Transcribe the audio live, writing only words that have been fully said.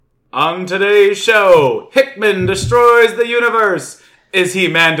On today's show, Hickman destroys the universe. Is he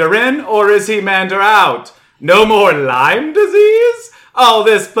Mandarin or is he Mandar out? No more Lyme disease? All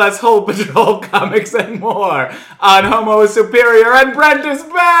this plus Whole Patrol comics and more on Homo Superior, and Brent is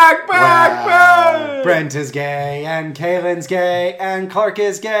back! Brent is gay, and Kaylin's gay, and Clark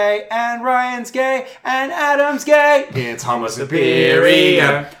is gay, and Ryan's gay, and Adam's gay. It's Homo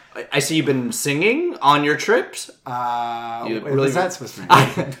Superior. I see you've been singing on your trips. What's that supposed to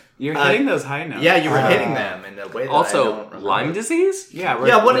mean? You're hitting those high notes. Yeah, you were hitting them in a way that Also, I don't remember. Lyme disease? Yeah,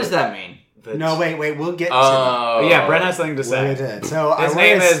 what does that mean? No, wait, we'll get to Oh, yeah, Brent has something to say. So His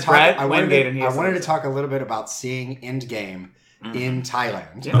name is Brett Wingate, and he I has wanted to something. talk a little bit about seeing Endgame in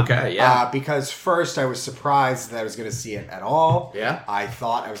Thailand. Yeah. Okay, yeah. Because first I was surprised that I was going to see it at all. Yeah. I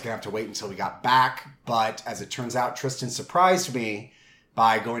thought I was going to have to wait until we got back, but as it turns out, Tristan surprised me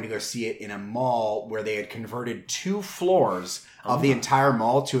by going to go see it in a mall where they had converted 2 floors of the entire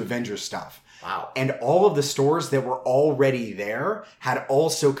mall to Avengers stuff. Wow. And all of the stores that were already there had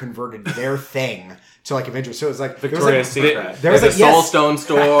also converted their thing to like Avengers. So it was like Victoria's Secret. There's There's a Soul Stone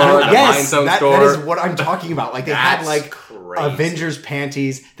store, the Mind Stone store. that is what I'm talking about. Like they had That's like crazy. Avengers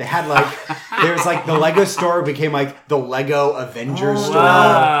panties. They had like there was like the Lego store became like the Lego Avengers store.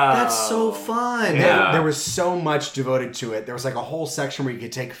 Wow. That's so fun. Yeah. There was so much devoted to it. There was like a whole section where you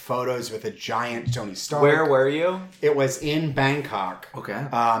could take photos with a giant Tony Stark. Where were you? It was in Bangkok. Okay.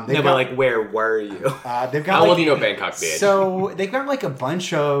 They've No, got, but like, where were you? they've got How like, well do you know Bangkok, bitch? So they've got like a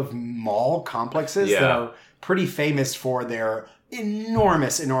bunch of mall complexes that Yeah. are pretty famous for their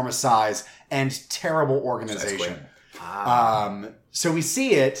enormous size and terrible organization. So we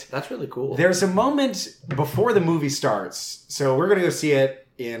see it. That's really cool. There's a moment before the movie starts. So we're gonna go see it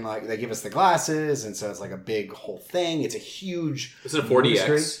in like they give us the glasses, and so it's like a big whole thing. It's a huge. Is it a movie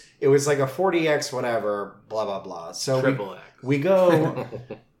 4DX? screen. It was like a 40X, whatever, blah blah blah. So Triple X. we go.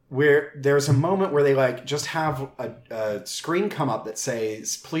 Where there's a moment where they like just have a screen come up that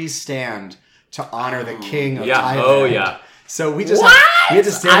says "Please stand to honor the king of Yeah. Thailand." Oh, yeah. So we just we had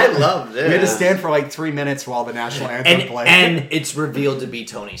to stand. I love this. We had to stand for like 3 minutes while the national anthem played. And it's revealed to be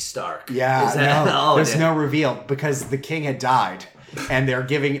Tony Stark. Yeah, Is that, no, there's damn. no reveal because the king had died, and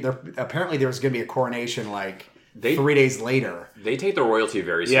apparently there was going to be a coronation like 3 days later. They take the royalty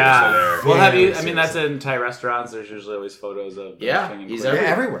very seriously Yeah. there. Well, have you? Very I mean, that's in Thai restaurants. There's usually always photos of. the Yeah, king and he's queen.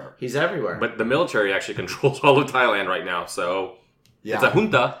 Everywhere. He's everywhere. But the military actually controls all of Thailand right now, so Yeah. it's a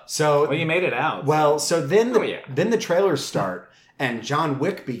junta. So Well, you made it out. then Oh, yeah. then the trailers start and John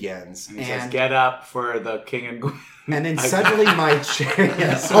Wick begins He says, "Get up for the king and queen." and then suddenly my chair.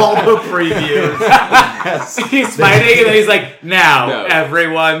 Yes. all the previews. Yes. He's fighting, and then he's like, "Now, No.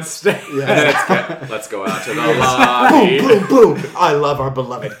 everyone stay." Let's go out to the lobby. Boom, boom, boom. I love our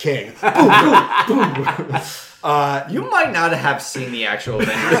beloved king. Boom, boom, boom. You might not have seen the actual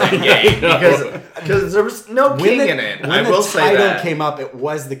Avengers Endgame because there was no king in it. When I the will say title that. came up, it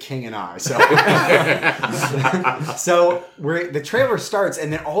was The King and I. So, the trailer starts,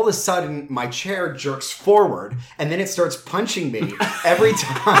 and then all of a sudden, my chair jerks forward, and then it starts punching me every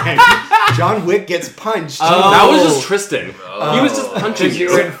time John Wick gets punched. That was just Tristan. He was just punching Because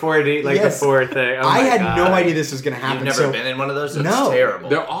you were in 4D, like Yes. the 4 thing. Oh I my had God. no idea this was going to happen. You've never so, been in one of those? It's No. terrible.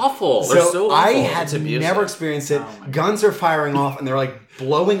 They're awful. They're so awful. I It's had abusive. never experienced it. Guns are firing off, and they're like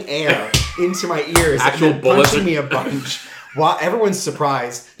blowing air into my ears, Actual and then bullets punching are- me a bunch. While everyone's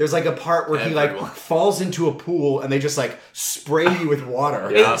surprised, there's like a part where he Everyone. like falls into a pool, and they just like spray you with water.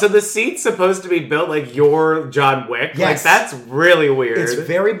 Yeah. So the seat's supposed to be built like your John Wick. Like, Yes. that's really weird. It's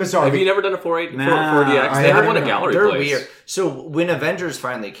very bizarre. Have you never done a 4DX? I They have haven't. one at Gallery They're Place. weird. So when Avengers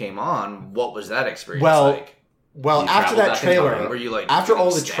finally came on, what was that experience Well, like? Well, You after traveled that back in time. trailer, Were you, like, after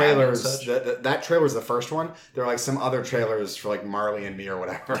all the stabbed and trailers, such? that trailer was the first one. There were like some other trailers for like Marley and Me or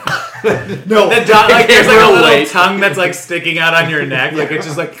whatever. No, the John, like, there's like a Real little late. tongue that's like sticking out on your neck. Like, it's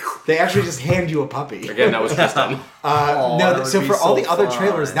just like. They actually just hand you a puppy. Again, that was Tristan. that No, would so be for all so the other fun.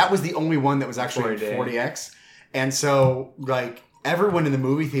 trailers, that was the only one that was actually 4D. in 40X. And so, like, everyone in the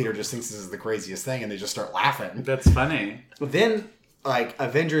movie theater just thinks this is the craziest thing, and they just start laughing. That's funny. But then, like,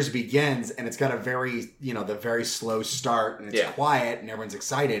 Avengers begins, and it's got a very, the very slow start, and it's Yeah. quiet, and everyone's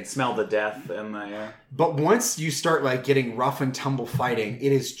excited. Smell the death in the air. But once you start, like, getting rough and tumble fighting,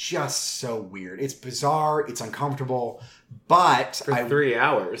 it is just so weird. It's bizarre, it's uncomfortable, but For 3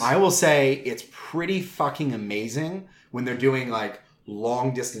 hours. I will say it's pretty fucking amazing when they're doing, like,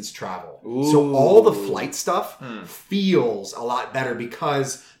 long distance travel. So all the flight stuff feels a lot better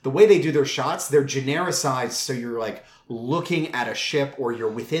because the way they do their shots, they're genericized so you're like looking at a ship or you're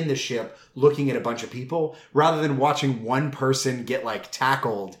within the ship looking at a bunch of people rather than watching one person get like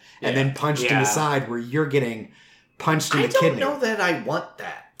tackled and then punched in Yeah. the side where you're getting punched in I the don't kidney. know that I want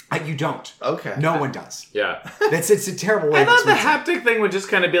that. You don't. Okay. No one does. Yeah. It's a terrible way. I of thought the experiencing haptic thing would just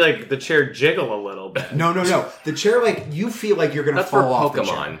kind of be like the chair jiggle a little bit. it. No. The chair, like, you feel like you're going to That's for fall off the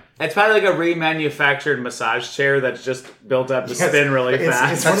chair. Pokemon. It's probably like a remanufactured massage chair that's just built up to Yes, spin really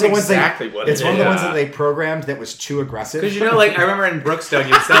fast. It's one of the ones exactly what it It's one of the is. ones that they programmed that was too aggressive. Because you know, like I remember in Brookstone,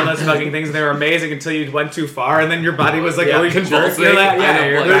 you'd sell those fucking things, and they were amazing until you went too far, and then your body was like, Yeah, "Oh, you can jerk." convulsing. You're like, I know, yeah,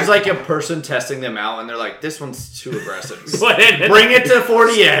 you're like- There's like a person testing them out, and they're like, "This one's too aggressive. Bring Bring it to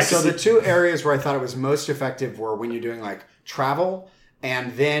 40x." So the two areas where I thought it was most effective were when you're doing like travel,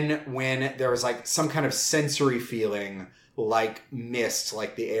 and then when there was like some kind of sensory feeling, like mist,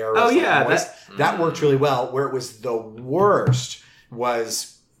 like the air. Oh, was, like, yeah, moist. that worked really well. Where it was the worst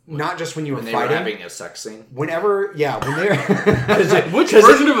was not just when you were when they were fighting. having a sex scene. Whenever, yeah, when they're Which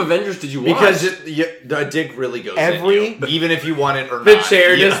version of Avengers did you watch? Because the dick really goes Every- in you, even if you want it or the not.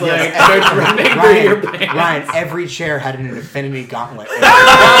 chair Yeah. just like starts running through your pants. Ryan, every chair had an infinity gauntlet.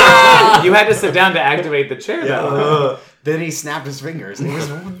 You had to sit down to activate the chair, though. Then he snapped his fingers. It was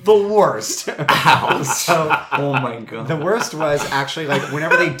the worst. Ow. So Oh my god. the worst was actually like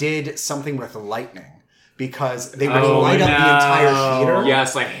whenever they did something with lightning, because they would Oh, light up the no. entire theater.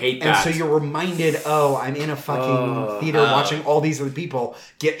 Yes, I hate And that. so you're reminded, oh, I'm in a fucking theater watching all these other people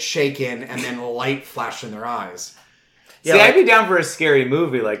get shaken and then light flash in their eyes. Yeah, See, like- I'd be down for a scary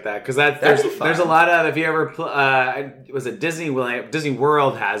movie like that because That'd there's be fun. there's a lot of if you ever was it Disney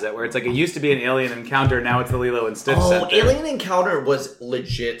World has it where it's like it used to be an alien encounter, now it's the Lilo and Stitch Oh, Center. Alien Encounter was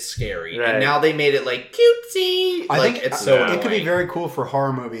legit scary, Right. and now they made it like cutesy. I like think it's so it could be annoying. very cool for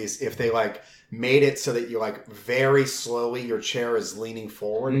horror movies if they like made it so that you like very slowly your chair is leaning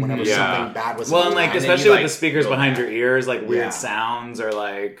forward whenever Yeah. something bad was Well, and like And then especially you, with like, the speakers go behind back. your ears, like weird Yeah. sounds or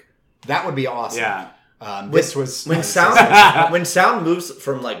like that would be awesome. yeah. This was when sound moves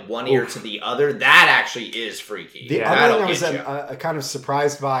from like one ear to the other. That actually is freaky. The Yeah. other That'll thing I was get you. a kind of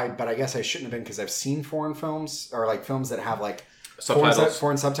surprised by, but I guess I shouldn't have been because I've seen foreign films or like films that have like Subtitles.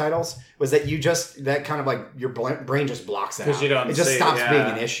 foreign subtitles. Was that you just that kind of like your brain just blocks it 'Cause out. you don't it just see- stops yeah. being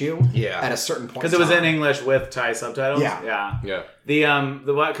an issue. Yeah. At a certain point Because it was in time. English with Thai subtitles. Yeah. Yeah. yeah.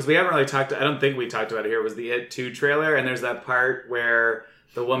 The one because we haven't really talked. I don't think we talked about it here. Was the It 2 trailer, and there's that part where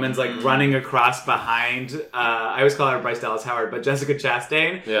the woman's like running across behind. I always call her Bryce Dallas Howard, but Jessica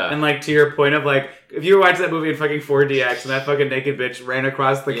Chastain. Yeah. And like to your point of like, if you were watching that movie in fucking 4DX and that fucking naked bitch ran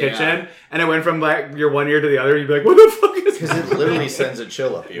across the Yeah. kitchen and it went from like your one ear to the other, you'd be like, what the fuck is Because that? it literally sends a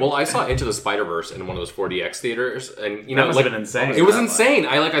chill up you. Well, I saw Into the Spider-Verse in one of those 4DX theaters, and you know, That must like, have been insane. It was insane.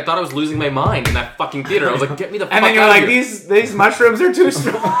 I thought I was losing my mind in that fucking theater. I was like, "Get me the fuck And then you're out like, of here." these mushrooms are too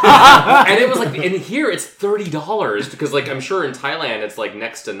strong. And it was like, in here it's $30 because, like, I'm sure in Thailand it's like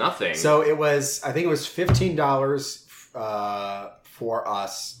next to nothing. So it was, I think it was $15 for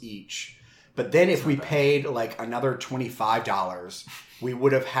us each. But then if we paid like another $25, we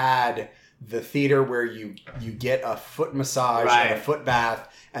would have had the theater where you get a foot massage and Right. a foot bath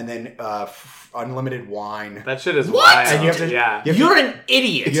and then unlimited wine. That shit is What? wild. And you have to- yeah. you have You're an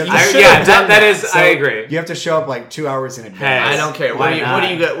idiot. You have You to- should yeah, have done that is. So I agree. You have to show up like 2 hours in advance. Hey. I don't care. Why What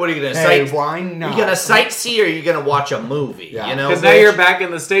are you not? what are you gonna Hey, sight? why not? You gonna sightsee or you gonna watch a movie? Yeah. You know, Because now bitch? you're back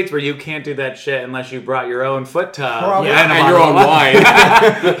in the States where you can't do that shit unless you brought your own foot tub Probably. and, a and your bottle own of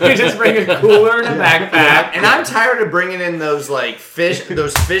wine. You just bring a cooler and a backpack. And I'm tired of bringing in those like fish,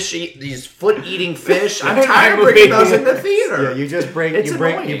 these foot eating fish. I'm In tired of my bringing movie. those in the theater. Yeah, you just bring It's you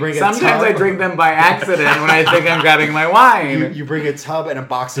bring annoying. a Sometimes tub. I drink them by accident when I think I'm grabbing my wine. You bring a tub and a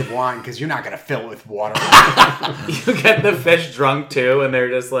box of wine because you're not going to fill it with water. You get the fish drunk too, and they're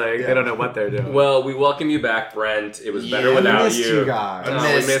just like they don't know what they're doing. Well, we welcome you back, Brent. It was better Yeah, I without missed you. you guys. Oh,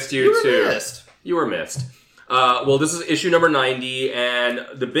 Missed. we missed you, You were too. missed. You were missed. Well, this is issue number 90, and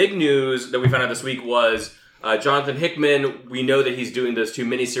the big news that we found out this week was Jonathan Hickman. We know that he's doing those two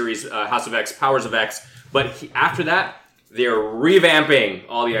miniseries, House of X, Powers of X, but after that, they're revamping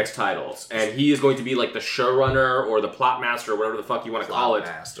all the X titles, and he is going to be like the showrunner or the plot master, or whatever the fuck you want to call it.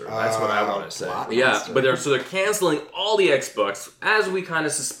 Master. That's what I want to say. plot Yeah, master. but they're canceling all the X books, as we kind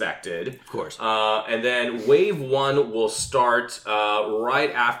of suspected. Of course. And then Wave 1 will start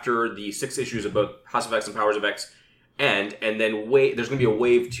right after the 6 issues of both House of X and Powers of X end. And then there's going to be a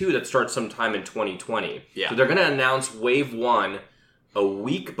Wave 2 that starts sometime in 2020. Yeah. So they're going to announce Wave 1 a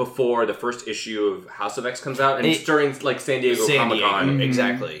week before the first issue of House of X comes out. And it's during like San Diego Comic-Con.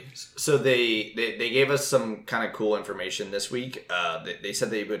 Exactly. So they gave us some kind of cool information this week. They said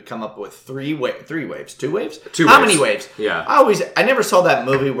they would come up with 3 waves. 2 waves? Two How waves. many waves? Yeah. I never saw that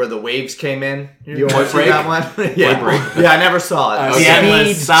movie where the waves came in. You Point ever see Break? that one? Yeah. Yeah, I never saw it. The Okay.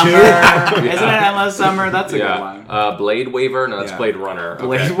 Endless Speed Summer. 2. Isn't it Endless Summer? That's a good one. Blade Waver? No, that's Yeah. Blade Runner. Okay.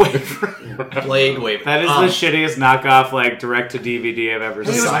 Blade Waver. Blade Wave. That is the shittiest knockoff, like direct to DVD DVD I've ever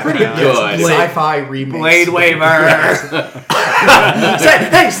seen. was in my pretty life. good. Sci-fi remix. Blade Waver. Say,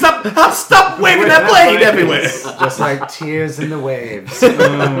 hey, stop waving that blade everywhere. Just like tears in the waves. Oh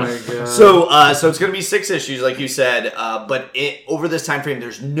my god. So it's going to be 6 issues, like you said, but over this time frame,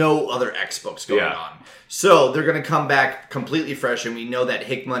 there's no other X books going Yeah. on. So they're going to come back completely fresh, and we know that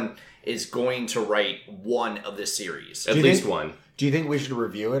Hickman is going to write one of the series. At you least think- one. Do you think we should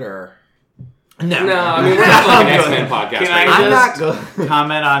review it or? No, I mean, we're not like an X-Men podcast Can right I now. just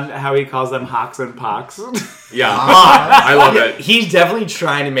comment on how he calls them Hawks and Pox? Yeah. I love it. He's definitely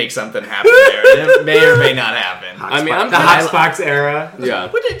trying to make something happen there. It may or may not happen. I mean, I'm the kind of... Hoxpox era.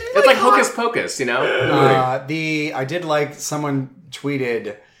 Yeah. It's like Hocus Pocus, you know? I did like someone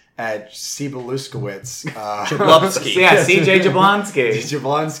tweeted at Sibeluskowitz. Jablonski. Yeah, CJ Jablonski.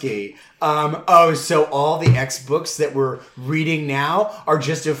 Jablonski. So all the X books that we're reading now are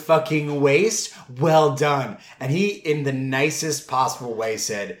just a fucking waste? Well done. And he, in the nicest possible way,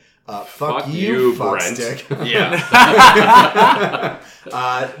 said, fuck you, Brent. fuckstick. Yeah.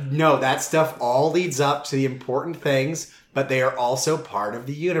 No, that stuff all leads up to the important things, but they are also part of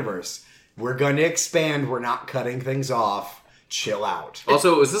the universe. We're going to expand. We're not cutting things off. Chill out.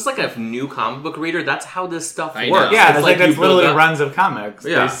 Also, is this like a new comic book reader? That's how this stuff I know. works. Yeah, It's it's like you that's build literally up- runs of comics.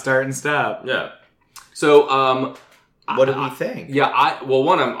 Yeah. They start and stop. Yeah. So, What do we think? yeah,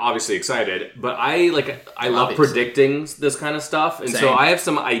 one, I'm obviously excited, but I love Obviously. predicting this kind of stuff, and so Same. I have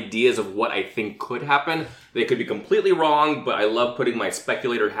some ideas of what I think could happen. They could be completely wrong, but I love putting my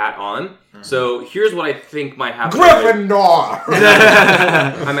speculator hat on. So here's what I think might happen. Gryffindor!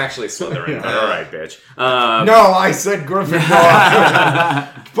 I'm actually Slytherin. All right, bitch. No, I said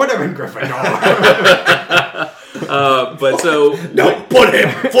Gryffindor. Put him in Gryffindor. But so No, put him!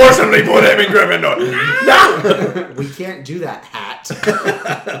 Forcibly put him in Gryffindor! No! We can't do that, hat.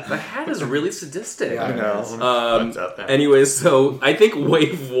 the hat is really sadistic. Yeah, I know. Anyways, so I think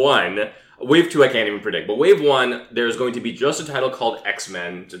Wave 2 I can't even predict, but Wave 1, there's going to be just a title called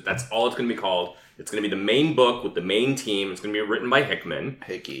X-Men. That's all it's going to be called. It's going to be the main book with the main team. It's going to be written by Hickman.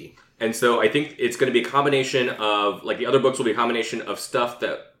 Hickey. And so I think it's going to be a combination of, like the other books will be a combination of stuff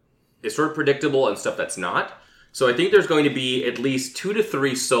that is sort of predictable and stuff that's not. So I think there's going to be at least 2 to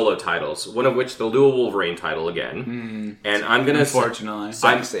 3 solo titles, one of which they'll do a Wolverine title again. And I'm going to...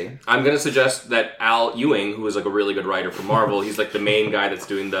 Unfortunately. I'm going to suggest that Al Ewing, who is like a really good writer for Marvel, he's like the main guy that's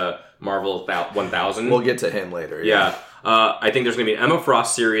doing the Marvel 1000. We'll get to him later. Yeah. I think there's going to be an Emma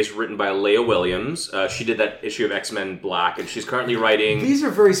Frost series written by Leah Williams. She did that issue of X-Men Black, and she's currently writing... These are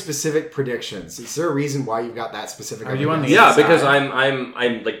very specific predictions. Is there a reason why you've got that specific? Are you on the Yeah, inside? because I'm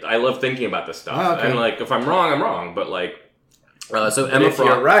like, I love thinking about this stuff. Oh, okay. And like, if I'm wrong, I'm wrong. But like, so And Emma if you're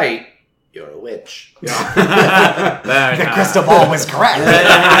Frost... right, you're a witch. The crystal ball was correct.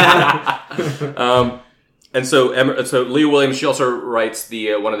 And so Leah Williams, she also writes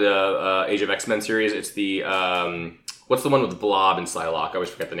the one of the Age of X-Men series. It's the what's the one with Blob and Psylocke? I always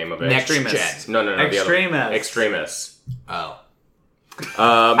forget the name of it. Extremis. No, the other- Extremis. Extremis. Oh.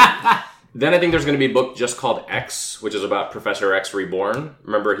 Then I think there's going to be a book just called X, which is about Professor X Reborn.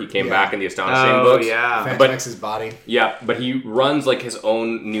 Remember, he came back in the Astonishing Oh, books. yeah. Phantom X's body. Yeah, but he runs like his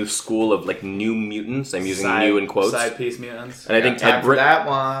own new school of like new mutants. I'm using new in quotes. Side piece mutants. And I think Time for that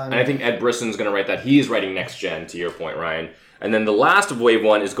one. And I think Ed Brisson's going to write that. He's writing Next Gen, to your point, Ryan. And then the last of Wave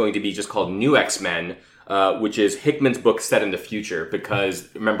 1 is going to be just called New X-Men, which is Hickman's book set in the future. Because,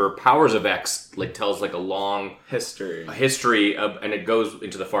 remember, Powers of X like tells like a long history of, and it goes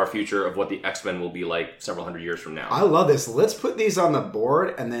into the far future of what the X-Men will be like several hundred years from now. I love this. Let's put these on the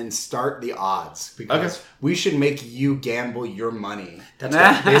board and then start the odds. Because we should make you gamble your money. That's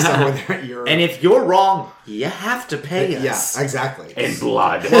right. Based on whether you're... And if you're wrong, you have to pay us. Yeah, exactly. In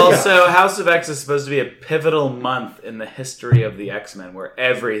blood. Well, so House of X is supposed to be a pivotal month in the history of the X-Men, where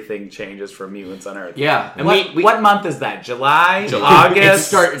everything changes for mutants on Earth. Yeah, And what month is that? July? August? It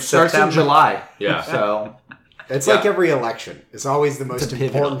starts in September? July. Yeah. So It's like every election. It's always the most pivotal,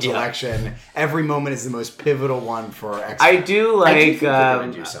 important yeah. election. Every moment is the most pivotal one for X-Men. I do like... I do think they're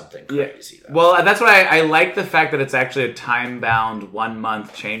going to do something crazy, though. Well, that's why I like the fact that it's actually a time-bound 1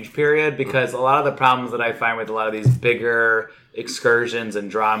 month change period, because a lot of the problems that I find with a lot of these bigger excursions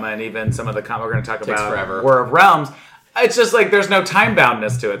and drama, and even some of the we're going to talk about forever. War of Realms, it's just like there's no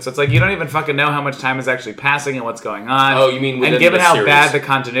time-boundness to it. So it's like you don't even fucking know how much time is actually passing and what's going on. Oh, you mean within And given the how series. bad the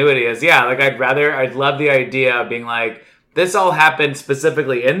continuity is, yeah, like I'd love the idea of being like, this all happened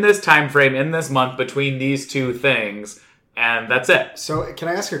specifically in this time frame, in this month, between these two things, and that's it. So can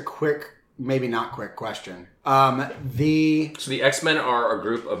I ask a quick, maybe not quick question? The... So the X-Men are a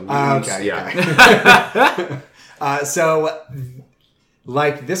group of mutants. Okay. Yeah. So,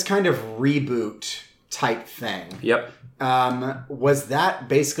 like, this kind of reboot type thing. Yep. Was that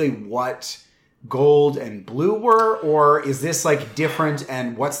basically what Gold and Blue were, or is this like different?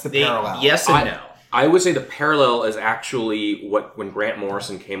 And what's the parallel? Yes and no. I would say the parallel is actually when Grant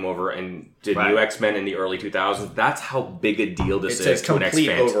Morrison came over and did New X-Men in the early 2000s. That's how big a deal this is to an complete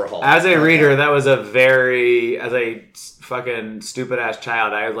X-fan. overhaul. As a reader, that was as a fucking stupid ass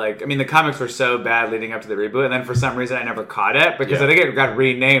child, I was like, I mean, the comics were so bad leading up to the reboot, and then for some reason I never caught it because I think it got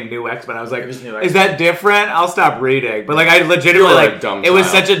renamed New X-Men. I was like, is that different? I'll stop reading. But like, I legitimately like, it was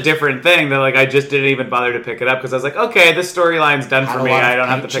such a different thing that like I just didn't even bother to pick it up because I was like, okay, this storyline's done for me. I don't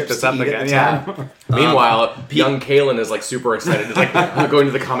have to pick this up again. Yeah. Meanwhile, young Kalen is like super excited. He's like going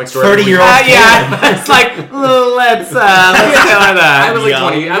to the comic store. 30-year-old. Yeah, it's like let's kill that. I was like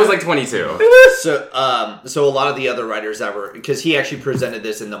 20. I was like 22. So a lot of the other writers that were, because he actually presented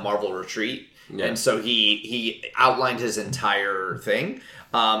this in the Marvel Retreat, and so he outlined his entire thing.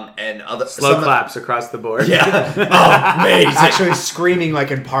 And other slow claps across the board. Yeah, amazing. Actually screaming like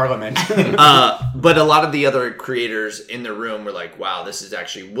in Parliament. But a lot of the other creators in the room were like, "Wow, this is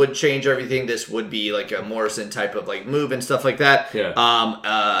actually would change everything. This would be like a Morrison type of like move and stuff like that." Yeah.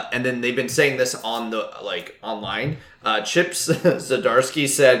 And then they've been saying this on the online. Chip Zdarsky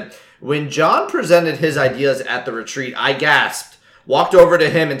said, "When John presented his ideas at the retreat, I gasped, walked over to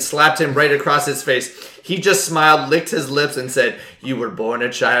him and slapped him right across his face. He just smiled, licked his lips, and said, 'You were born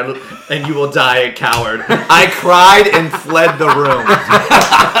a child, and you will die a coward.' I cried and fled the room."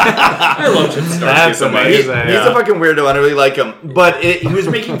 I love Chip Zdarsky so much. He's a fucking weirdo. I don't really like him. But he was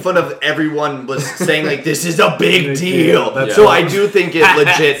making fun of everyone was saying, like, this is a big deal. So I do think it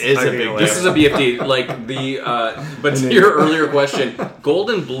legit is a big deal. This is a BFD. Like, but to your earlier question, Gold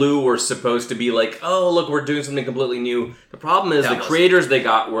and Blue were supposed to be like, oh, look, we're doing something completely new. The problem is the creators they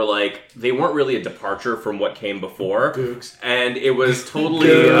got were like, they weren't really a departure from what came before. Googs. And it was totally,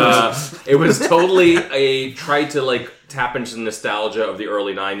 a try to like tap into the nostalgia of the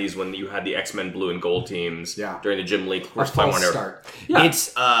early 90s when you had the X-Men Blue and Gold teams during the Jim Lee first false one era. start. Yeah.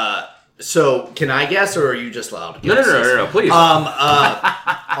 It's, so can I guess, or are you just loud? No, please.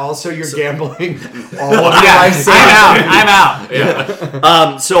 Also, you're gambling. I'm out.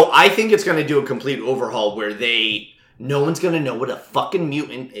 Yeah. So I think it's going to do a complete overhaul where no one's going to know what a fucking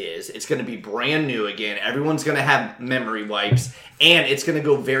mutant is. It's going to be brand new again. Everyone's going to have memory wipes. And it's going to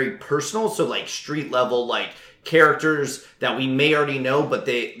go very personal. So like street level, like characters that we may already know, but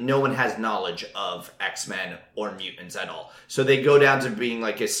no one has knowledge of X-Men or mutants at all. So they go down to being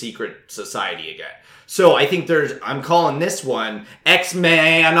like a secret society again. So I think I'm calling this one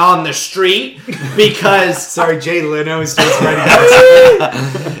X-Men on the Street because... Sorry, Jay Leno is just writing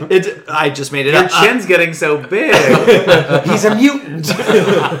I just made it Your up. chin's getting so big. He's a mutant.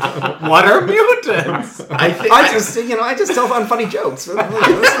 What are mutants? I just tell unfunny jokes.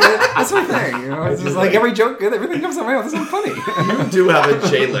 That's my thing. It's just like every joke, everything comes out my mouth. It's unfunny. You do have a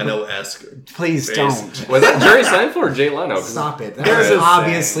Jay Leno-esque Please face. don't. Was that Jerry Seinfeld or Jay Leno? Stop it. That They're was the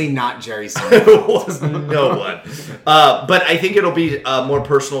obviously not Jerry Seinfeld. It was no one. But I think it'll be more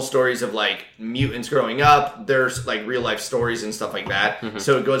personal stories of like mutants growing up. There's like real life stories and stuff like that. Mm-hmm.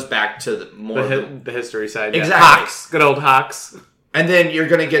 So it goes back to The history side. Yeah. Exactly. Hawks. Good old Hawks. And then you're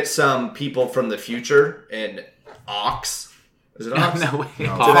gonna get some people from the future in Ox. Is it Ox? No, wait.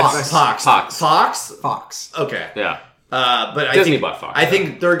 Fox. Okay. Yeah. But I Disney think bought Fox. I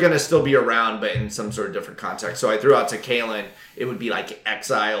think they're gonna still be around, but in some sort of different context. So I threw out to Kalen, it would be like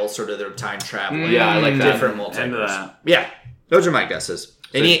Exile, sort of their time traveling. Yeah, I like that. Different Into multiverse. that. Yeah, those are my guesses.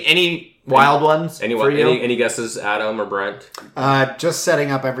 Any wild ones? Anyone? for you? Any guesses, Adam or Brent? Just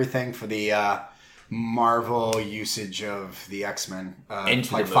setting up everything for the Marvel usage of the X-Men.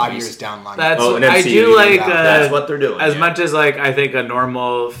 Into like the 5 movies. years down the line. That's an I MCU do like. That's what they're doing. As yeah. much as like I think a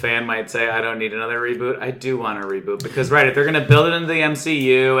normal fan might say I don't need another reboot, I do want a reboot because if they're gonna build it into the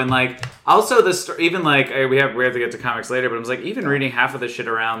MCU and like also the story, even like we have to get to comics later, but it was like even reading half of the shit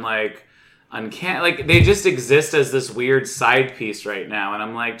around like Uncanny, like they just exist as this weird side piece right now, and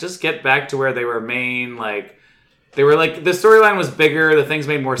I'm like, just get back to where they were main. Like they were like the storyline was bigger, the things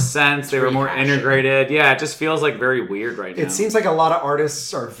made more sense, they were more integrated. Yeah, it just feels like very weird right now. It seems like a lot of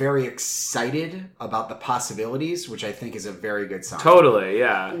artists are very excited about the possibilities, which I think is a very good sign. Totally,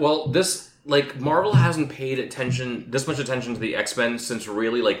 yeah. Well, Marvel hasn't paid this much attention to the X-Men since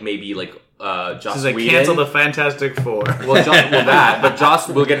really maybe Joss Because they Whedon. canceled the Fantastic Four. We'll get into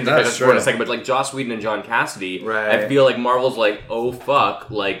Fantastic Four in a second, but like Joss Whedon and John Cassidy, Right. I feel like Marvel's like, oh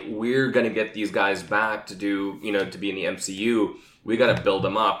fuck, like we're gonna get these guys back to do, to be in the MCU. We got to build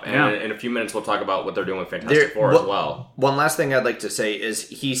them up, and in a few minutes we'll talk about what they're doing with Fantastic Four as well. One last thing I'd like to say is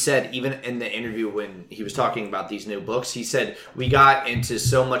he said, even in the interview when he was talking about these new books, he said we got into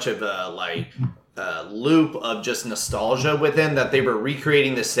so much of a loop of just nostalgia with him that they were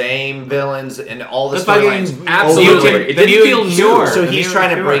recreating the same villains and all the The fucking storylines. Absolutely. It didn't feel new. So he's trying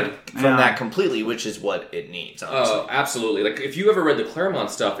to Cure. break from that completely, which is what it needs. Honestly. Oh, absolutely. Like, if you ever read the Claremont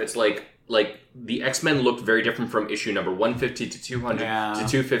stuff, it's like the X-Men looked very different from issue number 150 to 200 to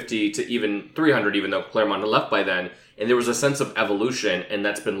 250 to even 300, even though Claremont had left by then. And there was a sense of evolution, and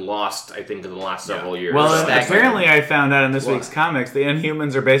that's been lost, I think, in the last several years. Well, Stagnated. apparently I found out in this week's comics the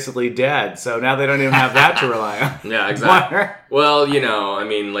Inhumans are basically dead, so now they don't even have that to rely on. Yeah, exactly. Well, I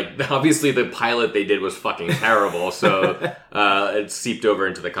mean, like, obviously the pilot they did was fucking terrible, so it seeped over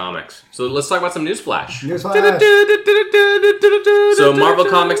into the comics. So let's talk about some newsflash. So Marvel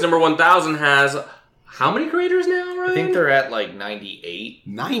Comics number 1000 has how many creators now, Ryan? I think they're at like 98.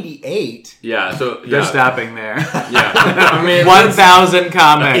 98? Yeah, so... They're yeah. stopping there. Yeah. I mean... 1,000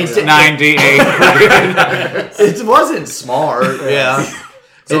 comics, 98. It wasn't smart. Yeah.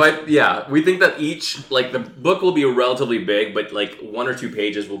 So we think that each, like, the book will be relatively big, but like 1 or 2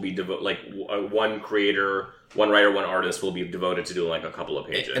 pages will be one creator, one writer, one artist will be devoted to doing like a couple of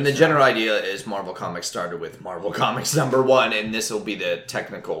pages. And the general idea is Marvel Comics started with Marvel Comics number 1, and this will be the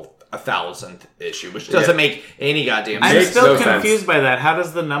technical 1,000th issue, which doesn't make any goddamn I'm sense. still no confused sense. by that. How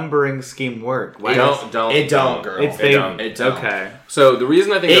does the numbering scheme work? Why Don't, It don't, girl. It's It don't. It don't. Okay. So the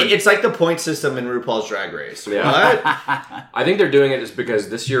reason I think It's like the point system in RuPaul's Drag Race. Yeah. What? I think they're doing it is because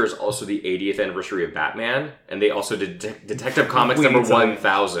this year is also the 80th anniversary of Batman, and they also did Detective Comics number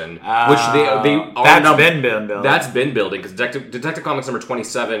 1000, which they are That's been building. That's been building because Detective Comics number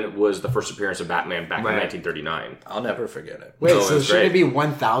 27 was the first appearance of Batman back in 1939. I'll never forget it. Wait, No, it so was should great. it be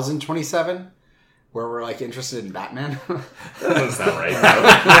 1027? Where we're like interested in Batman? That's not right.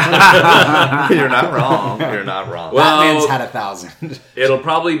 You're not wrong. You're not wrong. Batman's Well, had 1,000. it'll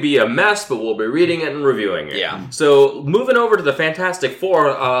probably be a mess, but we'll be reading it and reviewing it. Yeah. So moving over to the Fantastic Four,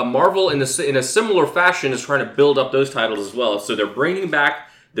 Marvel in a similar fashion is trying to build up those titles as well. So they're bringing back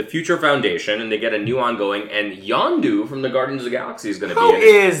the Future Foundation, and they get a new ongoing. And Yondu from the Guardians of the Galaxy is going to be Who in it.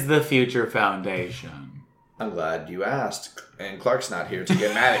 is the Future Foundation? I'm glad you asked. And Clark's not here to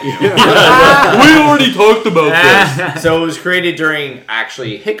get mad at you. We already talked about this. So it was created during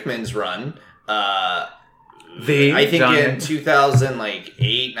actually Hickman's run. I think in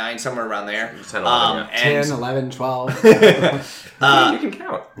 2008, 9, somewhere around there. 10, 11, 10, 11, 12. you can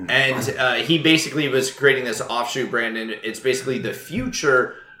count. And he basically was creating this offshoot brand, and it's basically the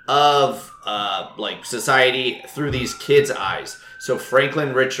future of like society through these kids' eyes. So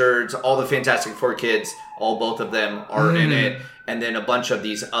Franklin Richards, all the Fantastic Four kids, both of them are in it, and then a bunch of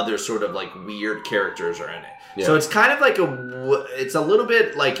these other sort of like weird characters are in it. Yeah. So it's kind of like it's a little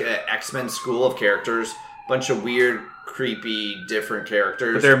bit like an X-Men school of characters, bunch of weird, creepy, different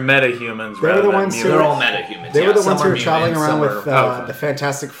characters. But they're metahumans. They were rather the than ones who- mutants. They're all metahumans. They were the Some ones who are were traveling mutants, around some with are- the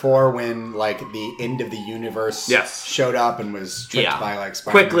Fantastic Four when, like, the end of the universe Yes. showed up and was tricked Yeah. by, like,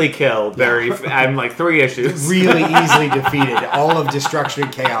 Spider-Man. Quickly killed. I'm like 3 issues. Really easily defeated. All of destruction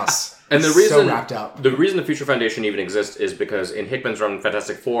and chaos. And the So reason wrapped up. the reason the Future Foundation even exists is because in Hickman's run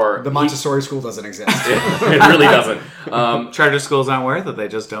Fantastic Four, The Montessori school doesn't exist. it really doesn't. Charter schools aren't worth it. They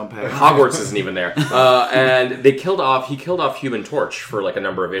just don't pay. Hogwarts isn't even there. And he killed off Human Torch for like a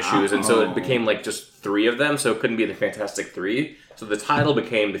number of issues, and so it became like just 3 of them, so it couldn't be the Fantastic 3. So the title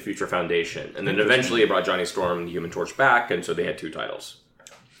became the Future Foundation, and then eventually it brought Johnny Storm and the Human Torch back, and so they had 2 titles.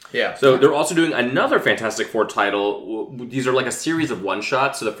 Yeah. So they're also doing another Fantastic Four title. These are like a series of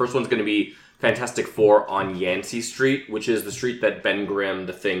one-shots. So the first one's going to be Fantastic Four on Yancey Street, which is the street that Ben Grimm,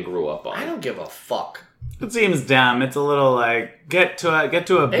 the Thing, grew up on. I don't give a fuck. It seems dumb. It's a little like get to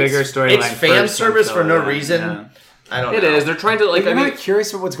a bigger storyline. It's fan first service until for no then, reason. yeah. I don't It know. is. They're trying to like. You're I mean, not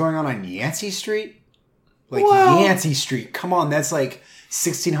curious about what's going on Yancey Street? Like, Well- Yancey Street. Come on, that's like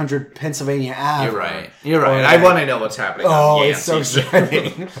 1600 Pennsylvania Ave. You're right. You're right. Or I like- want to know what's happening. Oh, on it's so Yancey.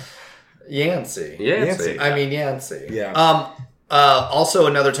 exciting. Yancey. Yancey. I mean Yancey. Yeah. Also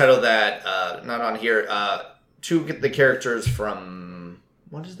another title that not on here. 2 of the characters from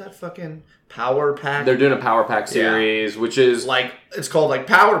what is that fucking Power Pack? They're doing a Power Pack series, which is like it's called like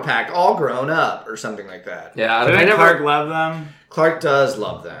Power Pack All Grown Up or something like that. yeah. I Didn't never. Clark love them? Clark does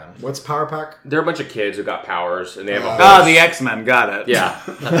love them. What's Power Pack? They're a bunch of kids who got powers, and they have a Oh, horse. the X-Men. Got it. Yeah.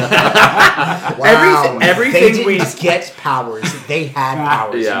 Wow. everything they didn't we- just get powers. They had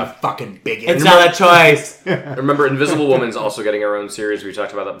powers. Yeah. You fucking bigot. It's not a choice. Remember, Invisible Woman's also getting her own series. We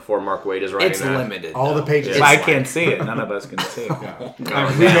talked about that before. Mark Waid is writing It's that. limited. All the though. pages. I can't see it. None of us can see it. We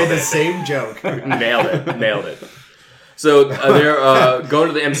made the same joke. Nailed it. So they're going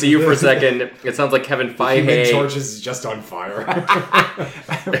to the MCU for a second. It sounds like Kevin Human Feige. Torch is just on fire.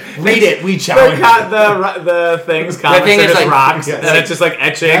 Read it. We They challenge. got the things, comics thing are is, just like, rocks, yes. and it's just like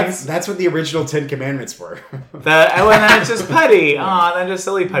etchings. That's what the original 10 Commandments were. And then it's just putty. Oh, then just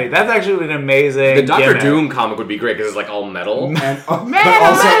silly putty. That's actually an amazing. The Doctor gimmick. Doom comic would be great because it's like all metal. And but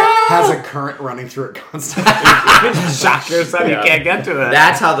also has a current running through it constantly. Shock yourself, Yeah. you can't get to it.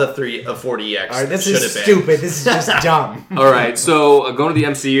 That's how the 40X All right, this should is have been. stupid. This is just dumb. All right, so going to the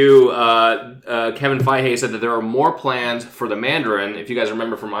MCU, Kevin Feige said that there are more plans for the Mandarin. If you guys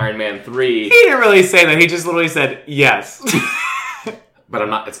remember from Iron Man 3, He didn't really say that. He just literally said yes. but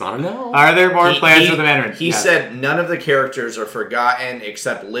it's not a no. Are there more plans for the Mandarin? He Yes. said none of the characters are forgotten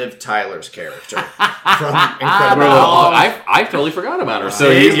except Liv Tyler's character from Incredible Well, Hulk. I totally forgot about her, so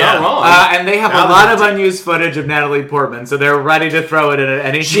See? he's Yeah. not wrong. And they have Now a lot that- of unused footage of Natalie Portman, so they're ready to throw it in at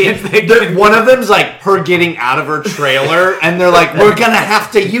any She, chance they can. one of them's like her getting out of her trailer, and they're like, "We're gonna have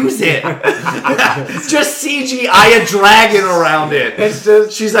to use it." Just CGI a dragon around it. It's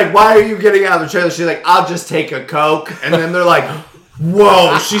just She's like, "Why are you getting out of the trailer?" She's like, "I'll just take a Coke," and then they're like,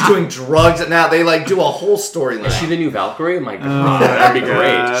 "Whoa, she's doing drugs." And now they like do a whole storyline. Is she the new Valkyrie? My God, that'd be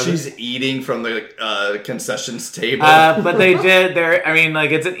great. She's eating from the concessions table. but they did there. I mean,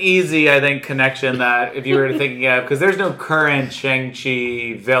 like it's an easy, I think, connection that if you were thinking of, because there's no current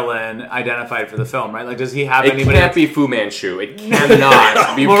Shang-Chi villain identified for the film, right? Like, does he have It anybody? can't be Fu Manchu. It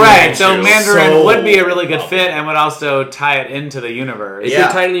cannot be Well, Fu right. Manchu. So Mandarin So- would be a really good fit, and would also tie it into the universe. It Yeah.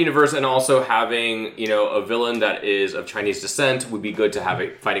 could tie in the universe, and also having a villain that is of Chinese descent would be good to have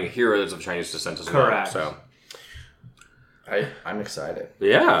fighting a hero that's of Chinese descent as Correct. well. I'm excited. So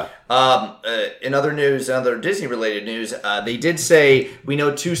yeah, In other news, other Disney-related news, they did say we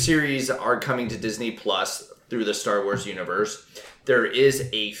know 2 series are coming to Disney Plus through the Star Wars universe. There is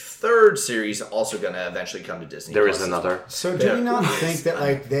a 3rd series also going to eventually come to Disney. there Plus is as another. So do you not think that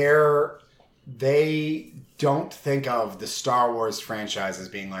like they don't think of the Star Wars franchise as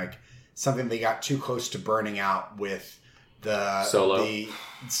being like something they got too close to burning out with the Solo.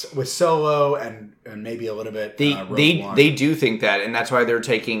 with Solo and maybe a little bit Rogue One. They do think that, and that's why they're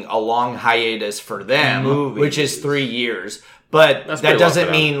taking a long hiatus for them, Movies. which is 3 years. But That's that pretty long doesn't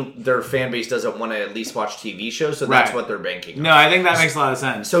for them. mean their fan base doesn't want to at least watch TV shows, so that's Right. what they're banking on. No, I think that makes a lot of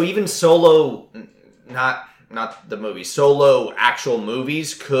sense. So even Solo, not the movie, Solo actual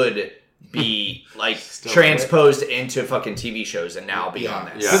movies could be like transposed into fucking TV shows and now beyond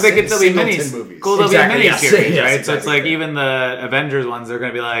that. Yeah. Because they could still be Singleton movies. movies. Cool, they'll Exactly, be yes. miniseries, Yes, right? So it's exactly. like even the Avengers ones, they're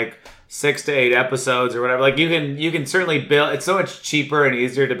going to be like 6 to 8 episodes or whatever. Like you can certainly build. It's so much cheaper and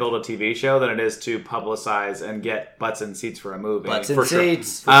easier to build a TV show than it is to publicize and get butts and seats for a movie. Butts and For sure.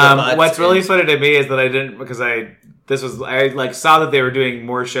 seats. for the butts What's really and- funny to me is that I didn't because I like saw that they were doing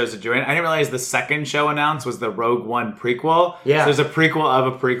more shows to join. I didn't realize the second show announced was the Rogue One prequel. Yeah. So there's a prequel of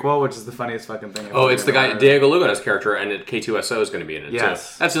a prequel, which is the funniest fucking thing. I've Oh, ever it's the guy heard. Diego Luna's character, and K2SO is going to be in it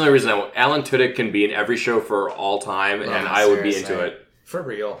Yes. too. That's the only reason Alan Tudyk can be in every show for all time, and I would be seriously. into it. For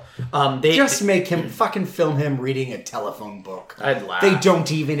real. They Just make him fucking film him reading a telephone book. I'd laugh. They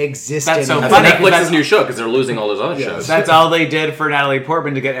don't even exist That's so anymore. funny. That's That's- Netflix's new show because they're losing all those other Yes. shows. That's all they did for Natalie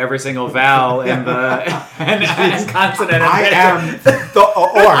Portman to get every single vowel in the and consonant. I am the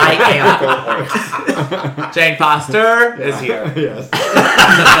or. I am. Jane Foster is here. Yes.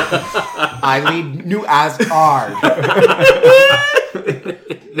 I lead New Asgard.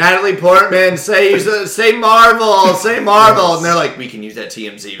 Natalie Portman, say Marvel, say Marvel, and they're like, we can use that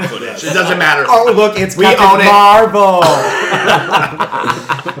TMZ footage. It doesn't matter. Oh, look, it's We Captain own it. Marvel.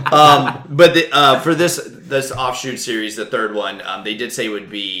 But for this offshoot series, the 3rd one, they did say it would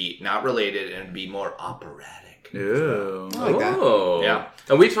be not related and be more operatic. Ooh. I like that. Oh, Yeah.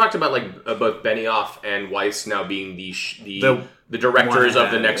 And we talked about both Benioff and Weiss now being the directors one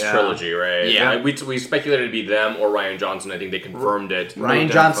of the head, next yeah. trilogy, right? Yeah. We speculated it'd be them or Ryan Johnson. I think they confirmed it. Ryan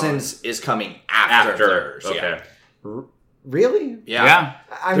Johnson's is coming after theirs. Okay. Really? Yeah.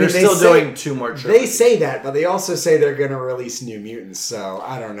 I They're they still say- doing 2 more They trilogies. say that, but they also say they're going to release New Mutants. So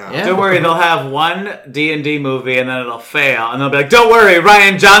I don't know. Yeah. Don't worry, they'll have one D&D movie and then it'll fail, and they'll be like, "Don't worry,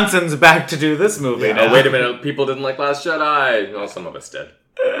 Ryan Johnson's back to do this movie." Yeah. now." Oh, wait a minute. People didn't like Last Jedi. Well, some of us did.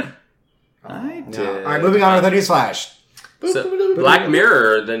 I No. did. All right, moving on with the news flash. So, Black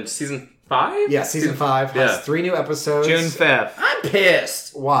Mirror, then season 5? Yeah, season 5 has Yeah. 3 new episodes. June 5th. I'm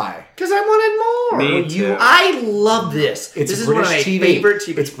pissed Why? because I wanted more. Me too. I love this. It's This is British one of my TV. favorite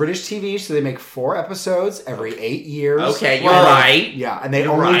TV. It's British TV, so they make 4 episodes every 8 years. Okay, you're Well, right. Yeah, and they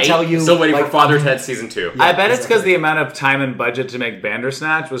You're only right. tell you. Still waiting like, for Father Ted season 2. I bet it's because exactly. the amount of time and budget to make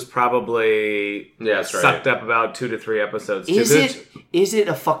Bandersnatch was probably Yeah, that's right. sucked up about 2 to 3 episodes. too. Is it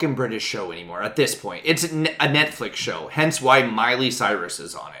a fucking British show anymore at this point? It's a Netflix show, hence why Miley Cyrus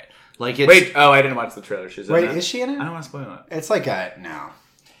is on it. Like, it's, Wait, I didn't watch the trailer. She's in Wait, it? is she in it? I don't want to spoil it. It's like a no.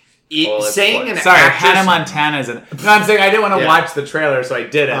 Well, it's saying like- an Sorry, actress, Hannah Montana's in it. No, I'm saying I didn't want to Yeah. watch the trailer, so I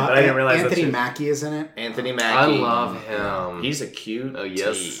didn't, but I didn't realize Anthony that Mackie is in it. Anthony Mackie. I love him. He's a cute. Oh,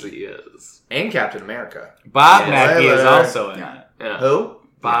 yes, tea. he is. And Captain America. Bob Yeah. Mackie is Spoiler. also in Yeah. it. Yeah. Who?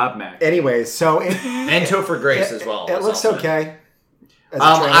 Bob Mackie. Anyways, so it, And Topher Grace as well. It is looks also in it. okay. As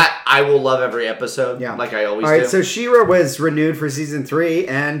a trailer. I will love every episode. Yeah. Like I always All right, do. so She-Ra was renewed for season 3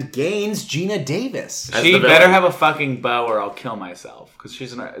 and gains Gina Davis. As She the better villain. have a fucking bow or I'll kill myself. Because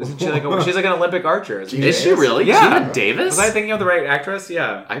she's isn't she like she's like an Olympic archer? Isn't Is she? she really? Yeah. Gina Davis? Was I thinking of the right actress?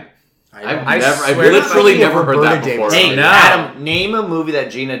 Yeah. I've swear literally to never God. heard that Roberta before. Davis. Hey, No. Adam, name a movie that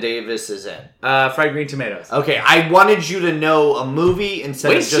Gina Davis is in. Fried green tomatoes. Okay, I wanted you to know a movie instead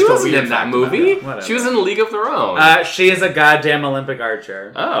Wait, of just she a wasn't weird in that fact about movie. her. Whatever. She was in League of Their Own. She is a goddamn Olympic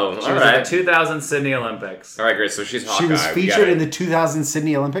archer. Oh, She all was in right. the 2000 Sydney Olympics. All right, great. So she's Hawkeye. She was We featured got in it. the 2000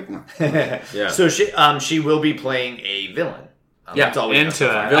 Sydney Olympic. No. Yeah. So she will be playing a villain. Yeah, that's all we know into so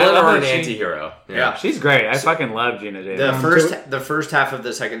far. it. Villain I love or an that she- anti-hero. Yeah. She's great. I fucking love Gina Davis. The first half of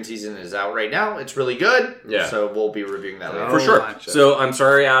the second season is out right now. It's really good. Yeah. So we'll be reviewing that later. Oh. For sure. watch it. So I'm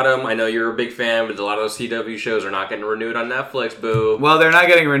sorry, Adam. I know you're a big fan, but a lot of those CW shows are not getting renewed on Netflix. Boo. Well, they're not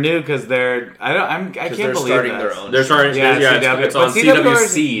getting renewed because they're. I can't they're believe starting this. their own. They're starting. Yeah, Yeah, it's CW. on But CW already-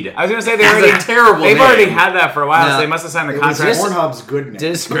 Seed. I was gonna say they That's already a terrible They've name. already had that for a while, No. so they must have signed a It was contract. Pornhub's good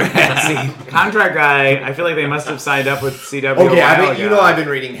name. Contract guy. I feel like they must have signed up with CW. Okay, a while you ago. know I've been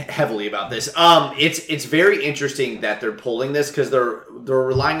reading heavily about this. It's very interesting that they're pulling this because they're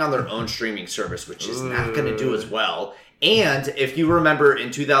relying on their own streaming service, which is not going to do as well. And if you remember in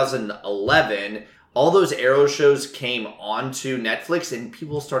 2011, all those Arrow shows came onto Netflix and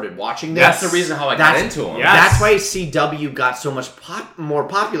people started watching them. That's the reason how I got into them. Yeah. That's why CW got so much more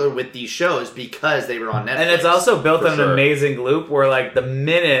popular with these shows because they were on Netflix. And it's also built For on sure. an amazing loop where, like, the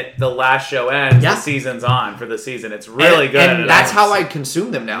minute the last show ends, Yeah. the season's on for the season. It's really good. And that's how I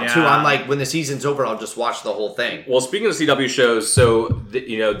consume them now too. Yeah. I'm like, when the season's over, I'll just watch the whole thing. Well, speaking of CW shows, so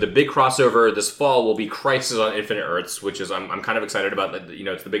the big crossover this fall will be Crisis on Infinite Earths, which is I'm kind of excited about.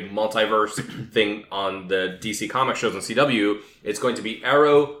 It's the big multiverse thing on the DC comic shows on CW. It's going to be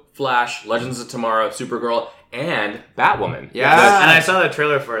Arrow, Flash, Legends of Tomorrow, Supergirl, and Batwoman. Yeah. And I saw the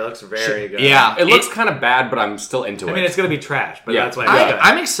trailer for it. It looks very good. Yeah. It looks kind of bad, but I'm still into it. I mean, it's going to be trash, but Yeah. that's why it's good.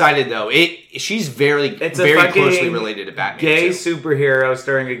 I'm excited though. She's very It's a very fucking closely related to Batman. Gay too. superhero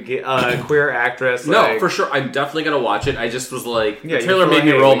starring a queer actress. no, like- for sure. I'm definitely going to watch it. I just was like, Yeah, the you trailer feel made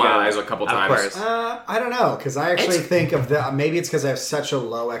me like, roll hey, we my got it. eyes a couple Of times. course. I don't know, because I actually think of the maybe it's because I have such a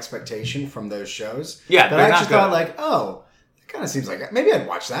low expectation from those shows. Yeah, that they're I not actually thought good. like, oh, it kind of seems like maybe I'd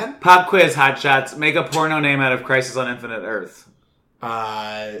watch that. Pop quiz, hot shots. Make a porno name out of Crisis on Infinite Earth.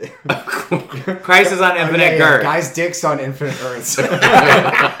 Crisis on Infinite Girth. Guys' dicks on Infinite Earths.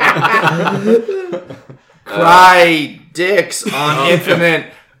 Cry dicks on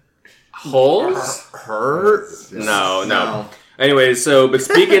Infinite Holes? Hurt. No. Anyways, but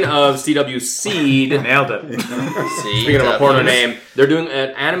speaking of CW Seed, Nailed it. speaking of a porno name, they're doing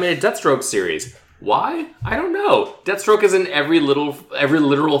an animated Deathstroke series. Why? I don't know. Deathstroke is in every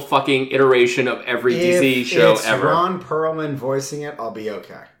literal fucking iteration of every DC if show it's ever. Ron Perlman voicing it, I'll be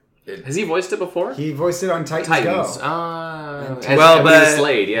okay. Has he voiced it before? He voiced it on Titans, Titans. Go. Well, but-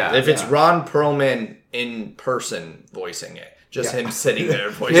 Slade, yeah. If it's Ron Perlman in person voicing it, just him sitting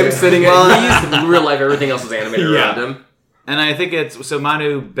there voicing him it. sitting in real life, everything else is animated Yeah. around him. And I think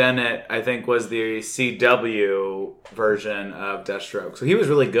Manu Bennett, I think, was the CW version of Deathstroke. So he was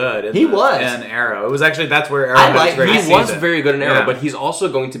really good. He was. in Arrow. It was actually, that's where Arrow I had like- its great He was season. very good in Arrow, Yeah. but he's also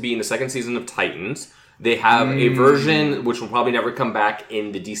going to be in the second season of Titans. They have a version which will probably never come back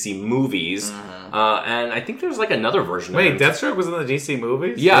in the DC movies, and I think there's like another version. Wait, of him. Deathstroke was in the DC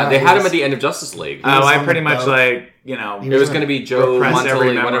movies? Yeah, Yeah, they he had him was- at the end of Justice League. Oh, was I on pretty the much boat. like, It was going to be Joe repressed every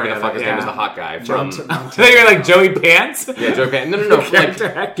Montali, whatever memory the of fuck it, his name is, yeah. the hot guy Mount- from. Mount- I thought you were like Joey Pants. Yeah, Joe Pan. No, character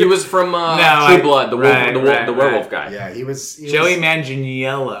like, actor. he was from I- True Blood, the werewolf guy. Yeah, he was Joey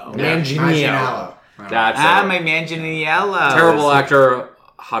Manganiello. Manganiello. That's Ah, my Manganiello. terrible actor.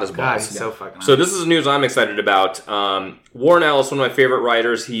 hot as God, balls. he's so fucking. So this is news I'm excited about. Warren Ellis, one of my favorite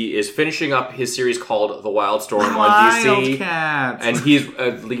writers, he is finishing up his series called The Wildstorm on DC. Wildcats. And he's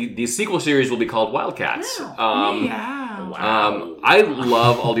the sequel series will be called Wildcats. Wow. I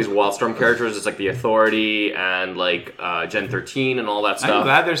love all these Wildstorm characters. It's like the Authority and like Gen 13 and all that I'm stuff.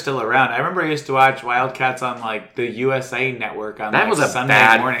 glad they're still around. I remember I used to watch Wildcats on like the USA Network on That like, was a Sunday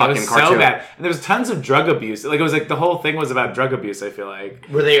bad morning. fucking It was cartoon. so bad, and there was tons of drug abuse. Like it was like the whole thing was about drug abuse. I feel like.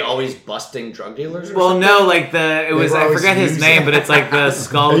 Were they always busting drug dealers? Or Well, something? no, like I were always forget his using- name, but it's like the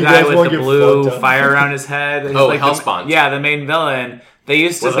skull You guy guys with wanna the get blue fucked up? fire around his head. He's Oh, like Hellspawn. the main villain. They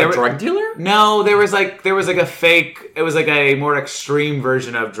used to. Was they it a were- drug dealer? No, there was like a fake. It was like a more extreme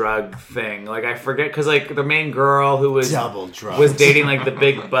version of drug thing. Like I forget because like the main girl who was Double drugs. was dating like the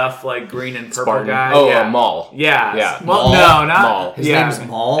big buff like green and purple Spartan. guy. Oh, yeah. Maul. Yeah. Yeah. Well, Maul? no, not Maul. His yeah. name's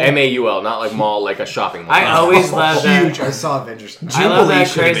Maul. Maul, not like mall, like a shopping mall. I always loved that. Huge. I saw Avengers. I love that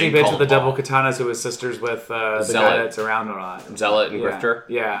should have crazy been bitch with the called double katanas who was sisters with the guy Zealot. that's around a lot. Zealot and Yeah. Grifter.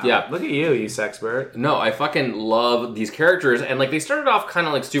 Yeah. Yeah. Look at you sexpert. No, I fucking love these characters, and like they started off kind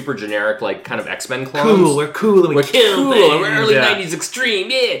of like super generic, like kind of X-Men clones. Cool, we're cool, and we We're kill cool. things. We're early Yeah. 90s extreme,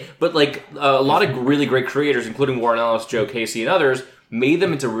 yeah. But like a lot of really great creators, including Warren Ellis, Joe Casey, and others, made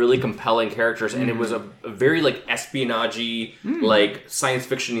them into really compelling characters, and it was a very like espionage-y, like science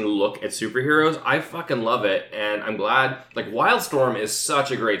fiction-y look at superheroes. I fucking love it, and I'm glad. Like Wildstorm is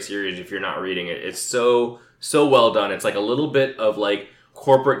such a great series. If you're not reading it, it's so well done. It's like a little bit of like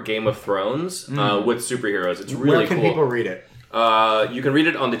corporate Game of Thrones with superheroes. It's really Where can cool. people read it? You can read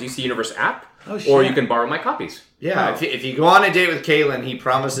it on the DC Universe app, Oh, or shit. you can borrow my copies. Yeah, if you go on a date with Kalen, he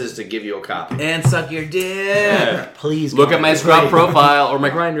promises to give you a copy. And suck your dick. Please Look go at my on. Scrub profile or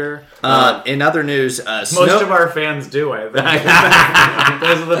my Grinder. In other news, Most of our fans do, I think.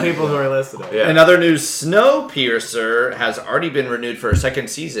 Those are the people who are listening. Yeah. in other news, Snowpiercer has already been renewed for a second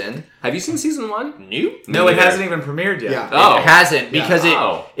season. Have you seen season 1? Nope. No, it hasn't even premiered yet. Yeah. Oh. It hasn't because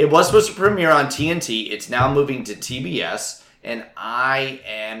Oh. it was supposed to premiere on TNT. It's now moving to TBS, and I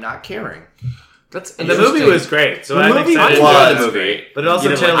am not caring. That's The movie was great, so The I'm movie excited. was to great. But also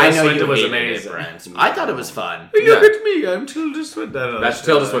You didn't Tilda I know Swinton you was hated amazing. it, Brent. I thought it was fun. Look Yeah. at me, I'm Tilda Swinton. That's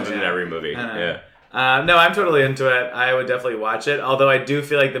Tilda Swinton in every movie. I know. Yeah. No, I'm totally into it. I would definitely watch it. Although I do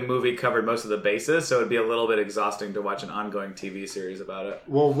feel like the movie covered most of the bases, so it'd be a little bit exhausting to watch an ongoing TV series about it.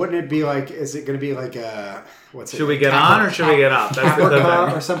 Well, wouldn't it be like? Is it going to be like a what's it? Should we get on or should we get off? That's the Caprica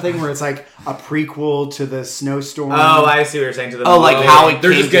thing. or something where it's like a prequel to the Snowstorm. Oh, I see what you're saying. To the Oh, like movie. how it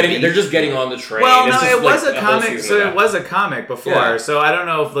They're came just to getting be. they're just getting on the train. Well, It's no, just it was like a a whole comic. season So of it that. was a comic before. Yeah. So I don't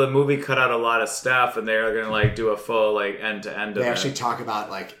know if the movie cut out a lot of stuff, and they're gonna like do a full like end to end of They it. actually talk about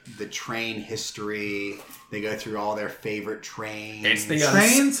like the train history. They go through all their favorite trains. It's the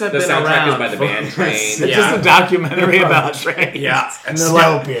Trains have The been soundtrack around is by the for- band Train. It's Yeah. just a documentary about trains. Yeah, and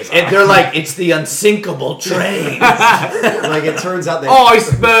Snowpiercer. they're like, it's the unsinkable train. Like it turns out that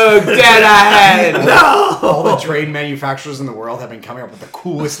Iceberg dead ahead. all the train manufacturers in the world have been coming up with the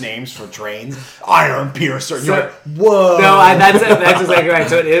coolest names for trains. Iron Piercer. And you're like, whoa. No, that's exactly right.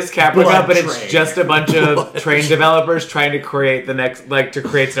 So it is Caprica, Blood but it's train. just a bunch of train developers trying to create the next, like to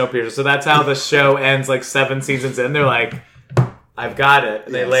create Snowpiercer. So that's how the show ends. Like 7 seasons in, they're like, "I've got it."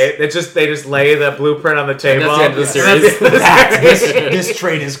 And they just lay the blueprint on the table. that's the end of the And series. that's the end of the series. this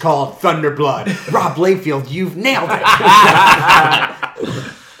train is called Thunderblood. Rob Layfield, you've nailed it.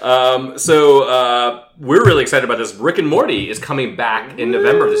 So we're really excited about this. Rick and Morty is coming back in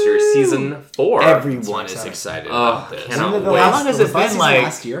November of this year, season 4. Everyone is excited about this. cannot When did the wait. How last- long has was it the last been, season like-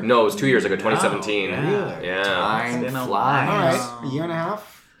 last year? No, it was 2 years ago, 2017. yeah. Yeah. Time It's been a flies. All right, a year and a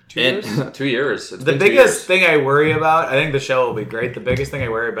half, 2 And- years. 2 years. It's The been 2 biggest years. thing I worry about, I think the show will be great. The biggest thing I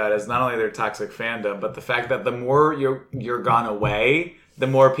worry about is not only their toxic fandom, but the fact that the more you're gone away, the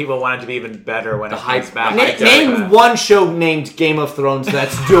more people want it to be even better when it hype- comes back. the hype Name one show named Game of Thrones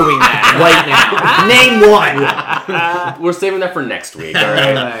that's doing that right now. Name one. We're saving that for next week, all Oh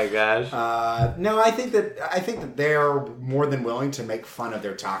right? my gosh. No, I think that they are more than willing to make fun of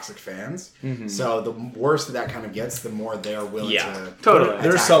their toxic fans. So the worse that kind of gets, the more they're willing Yeah, to totally. attack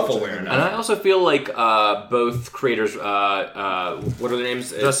They're each self-aware other. now. And I also feel like both creators, what are their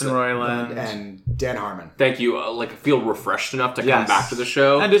names? Justin Roiland. And Dan Harmon. Thank you. Like feel refreshed enough to come Yes. back to the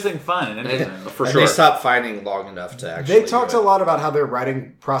show. And just think fun and interesting. For And sure. they stopped fighting long enough to actually. They talked do a it. lot about how their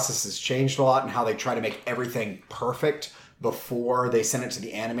writing process has changed a lot and how they try to make everything perfect before they send it to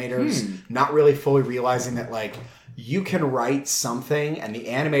the animators. Not really fully realizing that, like, you can write something, and the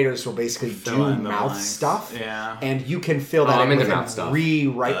animators will basically Fill do in the mouth lines. stuff. Yeah. And you can fill that I'm in into with mouth and stuff.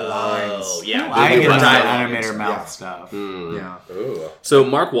 rewrite lines. yeah. I They get put into dialogue animator into- mouth yeah. stuff. Yeah. Ooh. So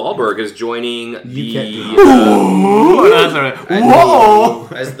Mark Wahlberg is joining can't the. do Ooh, that's right. Whoa!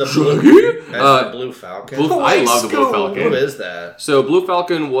 As the Blue Falcon. I love the Blue Who Falcon. is that? So Blue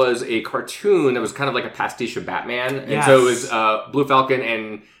Falcon was a cartoon that was kind of like a pastiche of Batman, and Yes. so it was Blue Falcon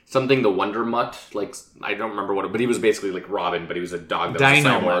and something the Wonder Mutt. Like I don't remember what, but he was basically like Robin, but he was a dog that was a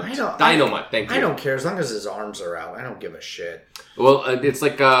Dino-Mutt. cyborg. Dino-Mutt. Thank you. I don't care as long as his arms are out. I don't give a shit. Well, it's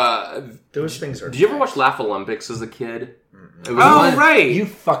like. Those things are. Did you ever watch Laugh Olympics as a kid? It was Oh, one- right. You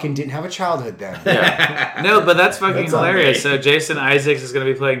fucking didn't have a childhood then. Yeah. No, but that's fucking That's on hilarious. me. So Jason Isaacs is going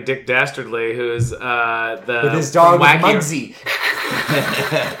to be playing Dick Dastardly, who's the With his dog, from Muggsy.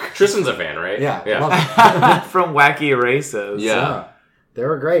 Tristan's a fan, right? Yeah. Yeah. love it. from Wacky Races. Yeah. They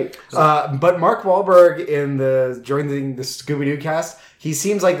were great. But Mark Wahlberg joining the Scooby-Doo cast, he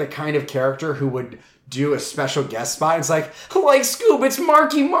seems like the kind of character who would do a special guest spot. It's like Scoob, it's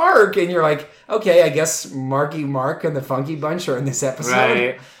Marky Mark. And you're like, okay, I guess Marky Mark and the Funky Bunch are in this episode.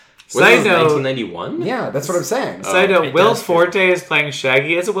 Right. Was Side it note, 1991? Yeah, that's what I'm saying. side note, it Will does feel- Forte is playing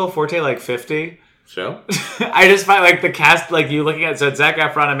Shaggy. Isn't Will Forte like 50? So? I just find like the cast, like you looking at, so it's Zac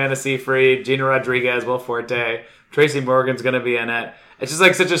Efron, Amanda Seyfried, Gina Rodriguez, Will Forte, Tracy Morgan's going to be in it. It's just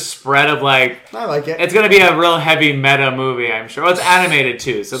like such a spread of like, I like it. it's going to be a real heavy meta movie, I'm sure. Well, it's animated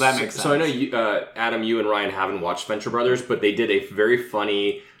too, so that makes sense. So I know you, Adam, you and Ryan haven't watched Venture Brothers, but they did a very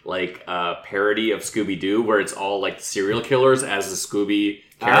funny like parody of Scooby Doo where it's all like serial killers as the Scooby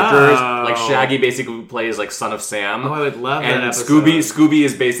characters. Oh. Like Shaggy basically plays like Son of Sam. Oh, I would love and that episode. Scooby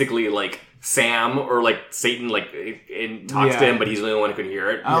is basically like Sam or like Satan like and talks to Yeah. him, but he's the only one who can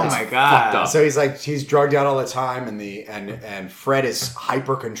hear it. Oh It's my fucked god. up. So he's drugged out all the time, and Fred is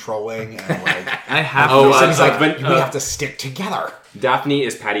hyper controlling, and like I have Oh, to so he's like, but, we have to stick together. Daphne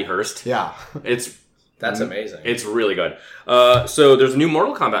is Patty Hearst. Yeah, That's amazing. It's really good. So there's a new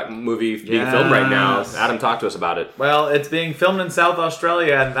Mortal Kombat movie being filmed right now. Yes. Adam, talk to us about it. Well, it's being filmed in South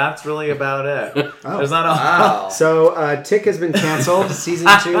Australia, and that's really about it. Oh. There's not a Wow. So Tick has been canceled. Season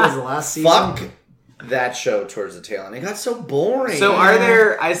 2 was the last season. Fuck that show towards the tail end. It got so boring. So are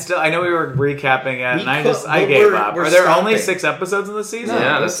there? I know we were recapping it, and I but gave we're- up. we're Are there only stopping. 6 episodes in the season?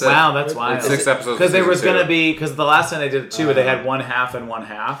 Yeah, that's it. wow, that's wild. It's 6 episodes. Because there of was season going to 2. be the last time they did it too, they had one half and one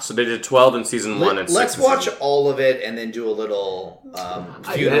half. So they did 12 in season 1 and 6 Let's in watch season all of it and then do a little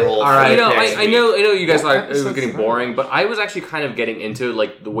funeral. all right. You know, Okay. I know you guys thought it was episodes getting are- boring, but I was actually kind of getting into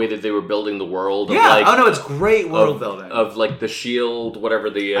like the way that they were building the world. Of, Yeah. like, Oh no, it's great world of, building. of like the shield, whatever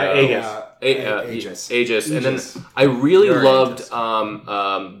the Aegis. Aegis, and then Aegis. I really You're loved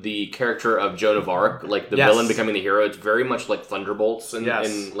Aegis. the character of Joan of Arc, like the Yes. villain becoming the hero. It's very much like Thunderbolts in, Yes.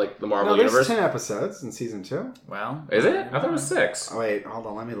 in like the Marvel No, there's universe. 10 episodes in season 2. Well, Is it? I thought it was 6. Oh wait, hold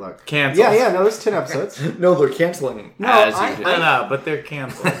on, let me look. canceled. Yeah, no, there's 10 episodes. No, they're canceling. No, As I, you No, I, no, but they're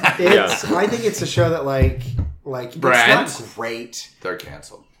canceled. I think it's a show that like Brad? it's not great. They're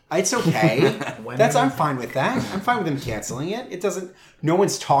canceled. It's okay. When I'm fine with that. I'm fine with them canceling it. It doesn't. No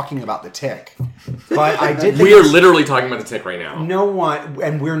one's talking about the Tick, but I did. Think We are it's- literally talking about the Tick right now. no one,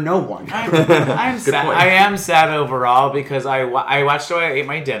 and we're no one. I'm sad. point. I am sad overall because I watched while I ate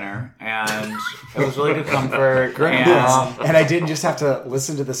my dinner, and it was really good comfort. Yes. And And I didn't just have to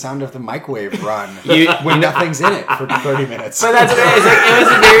listen to the sound of the microwave run You- when nothing's in it for 30 minutes. but that's it's like it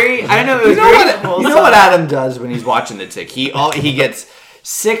was a very I don't know it was very You wholesome. know what Adam does when he's watching the Tick? He gets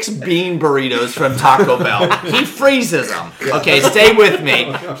 6 bean burritos from Taco Bell. He freezes them. Okay, stay with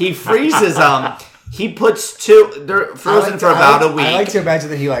me. He freezes them. He puts 2. They're frozen for about a week. I like to imagine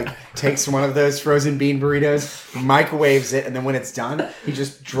that he like takes one of those frozen bean burritos, microwaves it, and then when it's done, he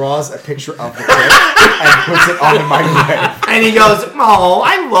just draws a picture of the Tick and puts it on the microwave. And he goes, "Oh,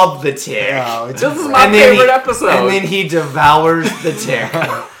 I love the Tick." Oh, it's This is my And then favorite he- episode. And then he devours the Tick.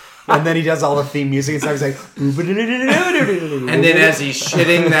 And then he does all the theme music and stuff. He's like, And then as he's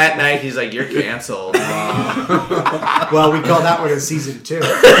shitting that night, he's like, "You're canceled." well, we call that one a season 2.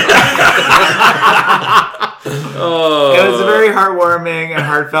 Oh. It was a very heartwarming and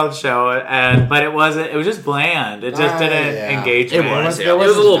heartfelt show, but it wasn't. It was just bland. It just didn't yeah. engage It me. was. It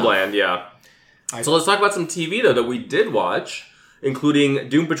was a little enough. bland, yeah. So let's talk about some TV though that we did watch, including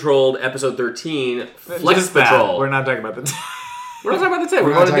Doom Patrol episode 13, Flex Just that. Patrol. We're not talking about the. We're not talking about the Tick.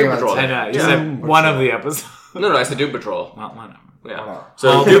 We're not going to Doom talking about Patrol. the I know. You Yeah. said one of the episodes. No, I said Doom Patrol. Well, whatever. Yeah.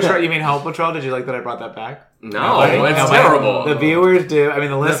 So So Doom Patrol, you mean Hell Patrol? Did you like that I brought that back? No, Nobody? it's Nobody? terrible. The viewers do. I mean,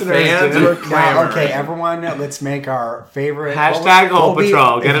 the listeners fans do. were Now, okay, everyone, let's make our favorite Hashtag what Hole would be-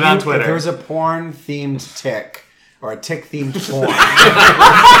 Patrol. Get if it on you- Twitter. If there was a porn themed Tick or a Tick themed porn,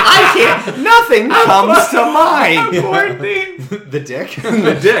 I Nothing comes to mind. The dick.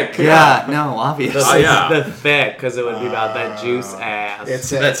 The dick. Yeah, no, obviously. Oh, yeah. The thick, because it would be about that juice ass.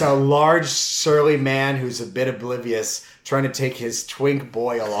 It's a large, surly man who's a bit oblivious, trying to take his twink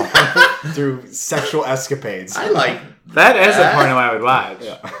boy along through sexual escapades. I like. That is a porno I would watch.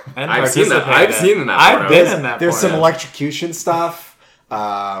 And I've seen that. participate I've seen that I've porno. been in that There's some porno. electrocution stuff.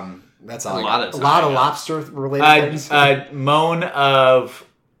 That's all. A lot of a lot of time, lobster related things. Moan of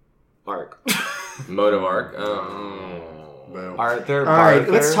Arc. Mode of Arc. Boom. Arthur. All right,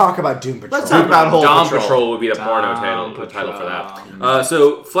 Barthur. let's talk about Doom Patrol. Let's talk about Whole Dom Patrol. Patrol would be the porno Dom title for that. Patrol.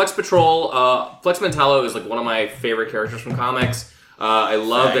 So Flex Patrol, Flex Mentallo is like one of my favorite characters from comics. I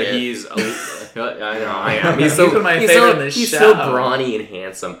love that Faggot. he's. I know I am. He's my favorite in this he's show. so brawny and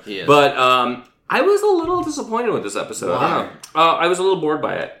handsome. He is. But I was a little disappointed with this episode. I don't know. I was a little bored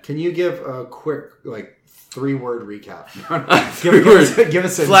by it. Can you give a quick, 3-word recap? give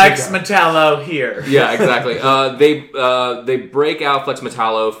us a Flex recap. Metallo here. Yeah, exactly. They break out Flex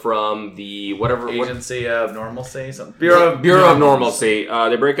Metallo from the whatever Agency of Normalcy. Something. Bureau of Normalcy.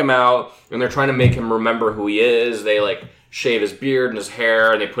 They break him out and they're trying to make him remember who he is. They shave his beard and his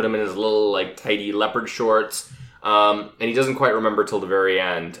hair and they put him in his little tidy leopard shorts. And he doesn't quite remember till the very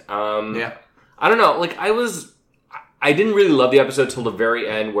end. Yeah. I don't know. I didn't really love the episode till the very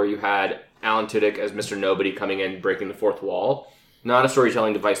end where you had Alan Tudyk as Mr. Nobody coming in, breaking the fourth wall. Not a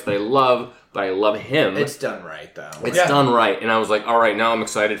storytelling device that I love, but I love him. It's done right, though. It's done right. And I was like, all right, now I'm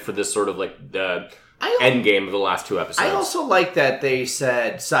excited for this sort of the end game of the last two episodes. I also like that they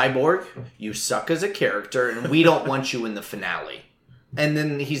said, Cyborg, you suck as a character, and we don't want you in the finale. And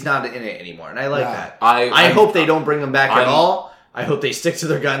then he's not in it anymore, and I like that. I hope they don't bring him back at I'm- all. I hope they stick to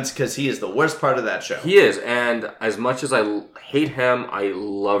their guns, because he is the worst part of that show. He is, and as much as I hate him, I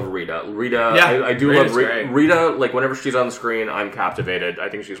love Rita. Yeah, I do Rita's love great. Rita. Whenever she's on the screen, I'm captivated. I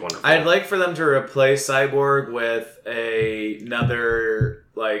think she's wonderful. I'd like for them to replace Cyborg with another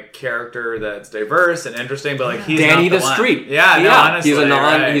character that's diverse and interesting, but he's Danny not the one. Street. Yeah, no,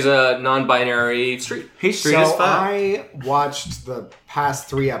 honestly, he's a non-binary street. Street is So fun. I watched the past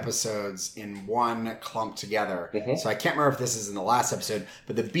 3 episodes in one clump together. So I can't remember if this is in the last episode,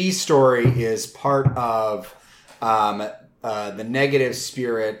 but the B story is part of the negative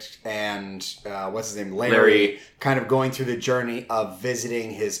spirit and what's his name, Larry, kind of going through the journey of visiting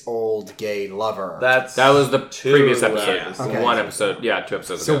his old gay lover. That was the previous episode. episodes. Okay. One episode. Yeah, 2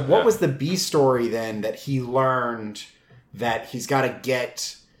 episodes So ago. what yeah. was the B story then that he learned that he's got to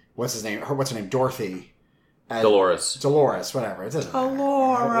get what's her name, Dorothy. Dolores. Whatever. It doesn't matter.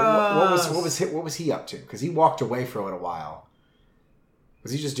 What was he up to? Because he walked away for a little while.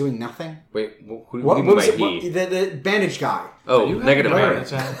 Was he just doing nothing? Wait, who do What you mean was by it? he? The bandage guy. Oh, negative Larry, Larry.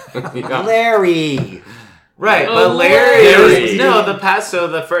 that's right. Yeah. Larry. Right, Oh, but Larry. Larry. No, the past. So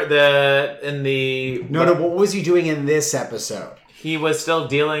in the No. What was he doing in this episode? he was still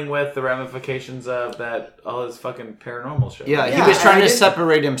dealing with the ramifications of all his fucking paranormal shit. Yeah, Yeah, he was trying I to didn't-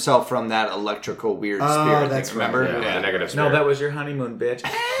 separate himself from that electrical weird spirit. that's thing, remember? right, Yeah, the negative No, spirit. that was your honeymoon, bitch.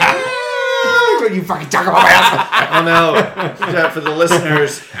 Don't you fucking talk about my ass. Oh no! For the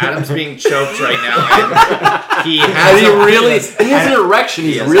listeners, Adam's being choked right now. And he has He has an erection.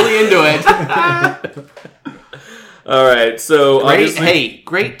 He's really into it. All right, so obviously,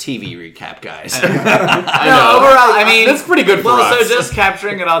 great TV recap, guys. No, overall, I mean, that's pretty good for us. So just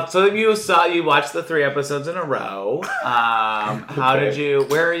capturing it all. So you watched the 3 episodes in a row.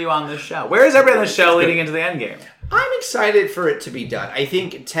 Where are you on this show? Where is everybody on the show leading into the end game? I'm excited for it to be done. I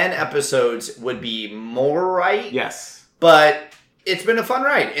think 10 episodes would be more right. Yes. But it's been a fun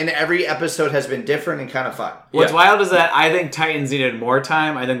ride, and every episode has been different and kind of fun. What's wild is that I think Titans needed more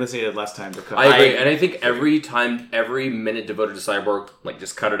time. I think this needed less time to cook. I agree, and I think every minute devoted to Cyborg,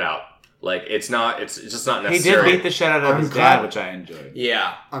 just cut it out. It's just not He necessary. did beat the shit out of his dad, which I enjoyed.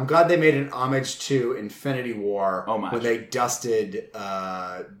 Yeah. I'm glad they made an homage to Infinity War Homage. when they dusted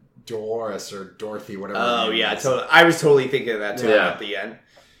Dolores or Dorothy, whatever. her Oh name yeah, is. totally. I was totally thinking of that too Yeah. at the end.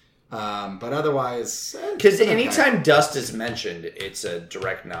 But otherwise, Because anytime Dust is mentioned, it's a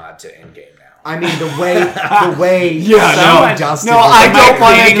direct nod to Endgame now. I mean the way no, dusted. No, I don't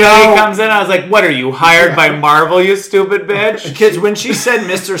want to go. He comes in. I was like, "What are you hired by Marvel? You stupid bitch!" Because when she said,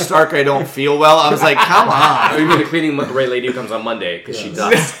 "Mr. Stark, I don't feel well," I was like, "Come Or on." even the cleaning Ray Lady who comes on Monday because she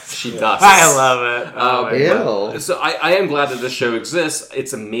dusts. She dusts. I love it. Oh my God. Ew. So I am glad that this show exists.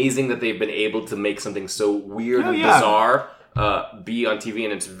 It's amazing that they've been able to make something so weird and yeah. bizarre be on TV,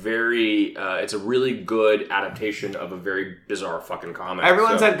 and it's it's a really good adaptation of a very bizarre fucking comic.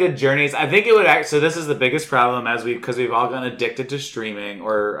 Everyone's So- had good journeys. I think it would act. So this is the biggest problem because we've all gotten addicted to streaming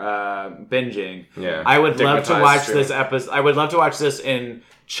or binging. Yeah. I would love to Stigmatized watch streaming. this episode. I would love to watch this in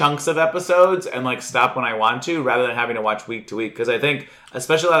chunks of episodes and like stop when I want to, rather than having to watch week to week. Because I think,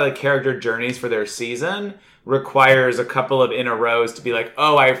 especially a lot of the character journeys for their season, requires a couple of in a rows to be like,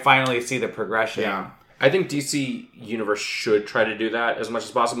 oh, I finally see the progression. Yeah. I think DC Universe should try to do that as much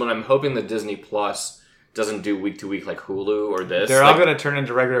as possible, and I'm hoping that Disney Plus doesn't do week to week like Hulu or this. They're all going to turn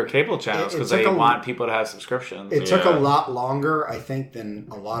into regular cable channels because they took want people to have subscriptions. It took a lot longer, I think, than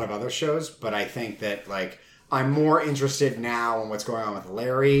a lot of other shows, but I think that, like, I'm more interested now in what's going on with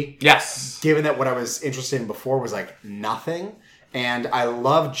Larry. Yes. Given that what I was interested in before was, like, nothing. And I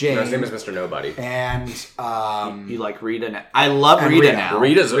love Jane. His name is Mr. Nobody. And, You like Rita now. I love Rita, Rita. now.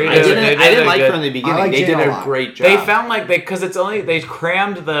 Rita's Rita- I didn't, They I did didn't a like good- her in the beginning. I like They Jane did a a lot. great job. They found like because they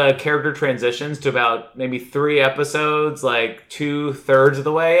crammed the character transitions to about maybe 3 episodes, like 2/3 of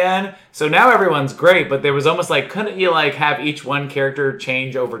the way in. So now everyone's great, but there was almost like, couldn't you like have each one character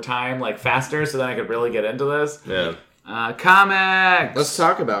change over time like faster so then I could really get into this? Yeah. Comics. Let's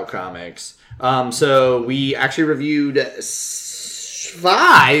talk about comics. So we actually reviewed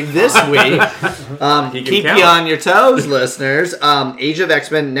 5 this week. Keep count. you on your toes, listeners. Age of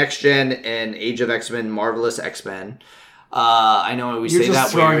X-Men, Next Gen, and Age of X-Men, Marvelous X-Men. I know we You're say just that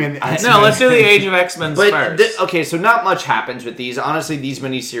throwing weird. in I- No, let's do the Age of X-Men But first. okay, so not much happens with these. Honestly, these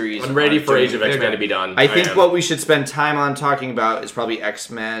miniseries. I'm ready aren't for doing Age of anything. X-Men to be done. I think am. what we should spend time on talking about is probably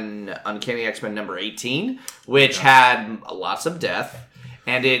X-Men, Uncanny X-Men number 18, which had lots of death.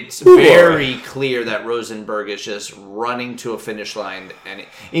 And it's very clear that Rosenberg is just running to a finish line.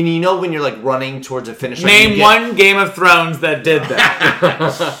 And you know when you're like running towards a finish line. Name one Game of Thrones that did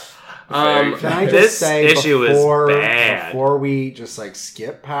that. can I just This say issue is bad. before we just, like,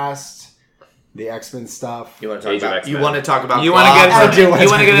 skip past the X-Men stuff, You want to talk Age of about? X-Men. You want to talk about? You want to get I do some, want you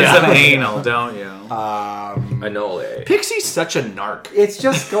want to to- get into some Yeah. anal, don't you? Anole. Pixie's such a narc. it's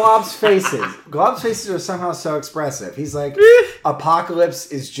just Glob's faces. Glob's faces are somehow so expressive. He's like, Apocalypse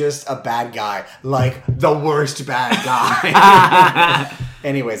is just a bad guy. Like, the worst bad guy.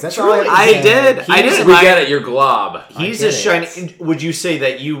 Anyways, that's all I did. I didn't We like get it. You're Glob. He's get a it. shiny. Would you say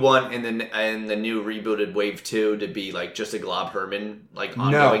that you want in the new rebooted Wave 2 to be like just a Glob Herman like No,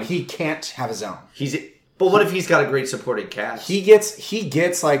 ongoing? he can't have his own. But what if he's got a great supporting cast? He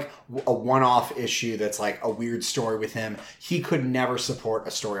gets like a one-off issue that's like a weird story with him. He could never support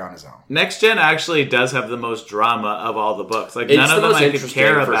a story on his own. Next Gen actually does have the most drama of all the books. Like It's none the of them most I could interesting,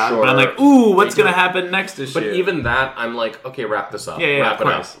 care for about, sure. but I'm like, ooh, what's They going to do. happen next issue? But even that, I'm like, okay, wrap this up. yeah, wrap of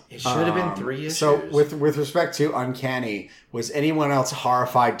it course. up. It should have been 3 issues. So with respect to Uncanny, was anyone else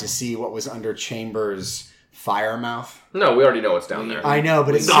horrified to see what was under Chambers' fire mouth? No, we already know what's down there. I know,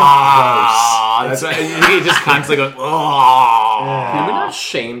 but it's so That's right. He just constantly goes, oh. Can we not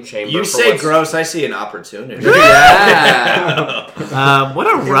shame Chamber? you for say what's- gross, I see an opportunity. Yeah. What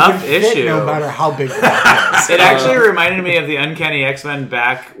a gross. rough It would fit issue. no matter how big the mouth is. It actually reminded me of the Uncanny X-Men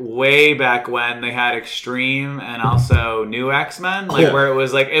way back when they had Extreme and also New X-Men, like Cool. where it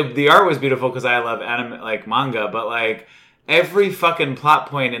was like the art was beautiful because I love anime, like manga, but like every fucking plot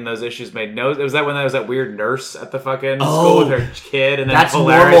point in those issues made no. It was that when there was that weird nurse at the fucking school with her kid, and then That's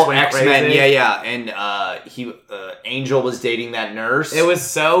Polaris normal went X-Men. crazy. Yeah. And Angel was dating that nurse. It was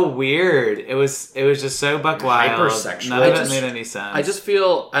so weird. It was just so buck wild. Hypersexual. None of it I just- made any sense. I just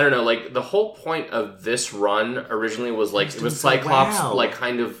feel I don't know. Like the whole point of this run originally was like it was so Cyclops well. like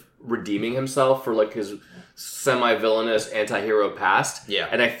kind of redeeming himself for like his semi-villainous anti-hero past. Yeah.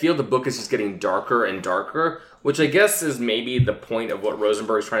 And I feel the book is just getting darker and darker, which I guess is maybe the point of what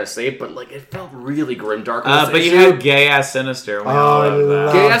Rosenberg's trying to say. But like it felt really grim dark. in this but you issue. had Gay Ass Sinister. We all I love that.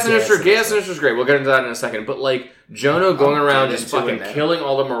 love- Gay Oh, Ass Sinister, Gay Gay Ass Ass Sinister's great. We'll get into that in a second. But like Jono going around get just into it fucking now. killing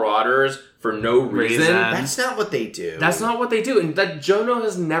all the Marauders for no reason. That's not what they do. That's not what they do, and that Jono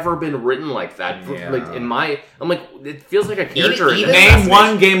has never been written like that. Yeah. Like I'm like, it feels like a character. in even- an Name assassination.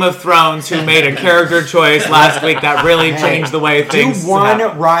 one Game of Thrones who made a character choice last week that really changed the way Do things one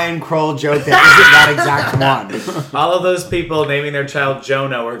happen. Ryan Kroll joke that isn't that exact one. All of those people naming their child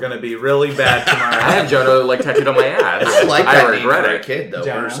Jono are going to be really bad I tomorrow. have Jono like tattooed on my ass. I like that name regret for a it. kid though,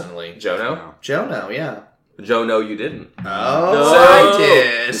 Jono? personally. Jono? Jono, yeah. Jono, you didn't. Oh, I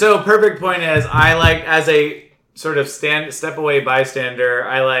did. So perfect point is, I like as a sort of step away bystander,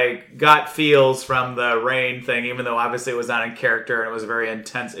 I like got feels from the rain thing, even though obviously it was not in character and it was a very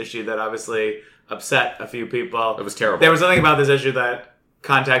intense issue that obviously upset a few people. It was terrible. There was nothing about this issue that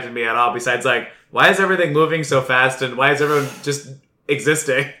contacted me at all besides like, why is everything moving so fast and why is everyone just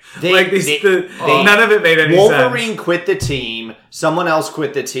existing? None of it made any Wolverine sense. quit the team. Someone else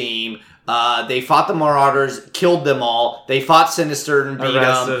quit the team. They fought the Marauders, killed them all. They fought Sinister and beat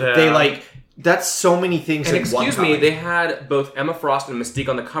Arrested them. him. They like That's so many things. And in one excuse me, comic. they had both Emma Frost and Mystique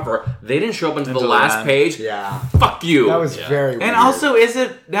on the cover. They didn't show up until the Until the last end. page. Yeah. Fuck you. That was very weird. And also,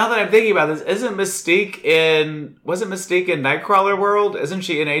 now that I'm thinking about this, wasn't Mystique in Nightcrawler World? Isn't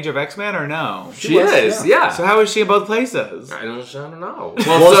she in Age of X-Men or no? She is, yeah. So how is she in both places? I don't know.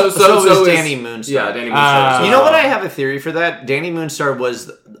 Well, so is is Danny Moonstar. Yeah, Danny Moonstar. You know what? I have a theory for that. Danny Moonstar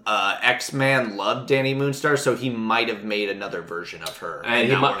was X-Man loved Danny Moonstar, so he might have made another version of her. And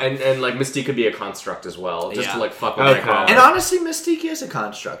he and like Mystique could be a construct as well, just Yeah. to like fuck with Okay. Nightcrawler. And honestly, Mystique is a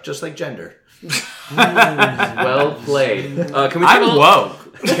construct, just like gender. Well played. Can we talk I'm a little,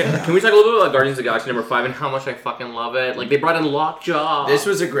 woke. Can we talk a little bit about Guardians of the Galaxy #5 and how much I fucking love it? Like they brought in Lockjaw. This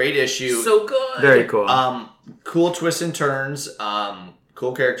was a great issue. so good. Very cool. Cool twists and turns.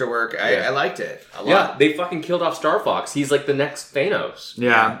 Cool character work. I liked it a lot. Yeah, they fucking killed off Star Fox. He's like the next Thanos.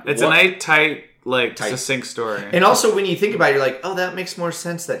 Yeah, it's What? a nice, tight, succinct story. And also, when you think about it, you're like, oh, that makes more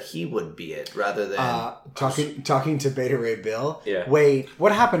sense that he would be it rather than. Talking to Beta Ray Bill. Yeah. Wait,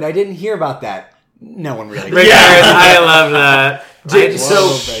 what happened? I didn't hear about that. No one really. Rick Harris, I love that.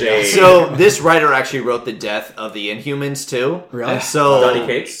 So this writer actually wrote the death of the Inhumans too. Really? So Donny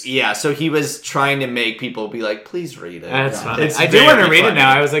Cates? Yeah. So he was trying to make people be like, please read it. That's funny. It's I do want to very read it funny.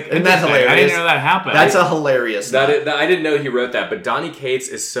 now. I was like, Isn't that interesting. I hilarious? didn't know that happened. That's a hilarious. I didn't know he wrote that, but Donny Cates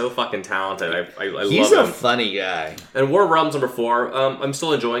is so fucking talented. I He's love a him. funny guy. And War of Realms #4, I'm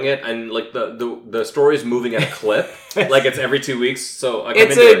still enjoying it, and like the story is moving at a clip, like it's every 2 weeks. So like, I'm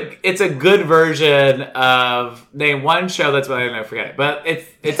into it. It's a good version of name one show that's what I don't know, forget it. But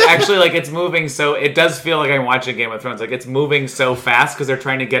it's actually like it's moving, so it does feel like I'm watching Game of Thrones. Like it's moving so fast because they're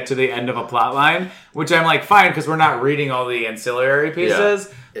trying to get to the end of a plot line, which I'm like fine because we're not reading all the ancillary pieces.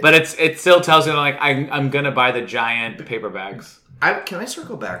 But it still tells you like I'm gonna buy the giant paper bags. Can I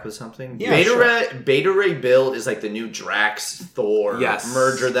circle back with something? Yeah, sure. Beta Ray Bill is like the new Drax Thor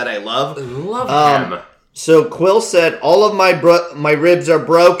merger that I love. Love him. So Quill said, "All of my ribs are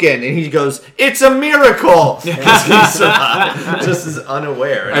broken," and he goes, "It's a miracle." Because he's just as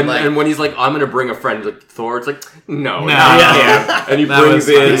unaware. And when he's like, I'm gonna bring a friend, like Thor, it's like, no. Yeah. And he That brings was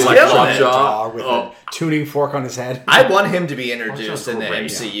in funny. like He's killing it. Lockjaw. With a tuning fork on his head. I want him to be introduced in the great.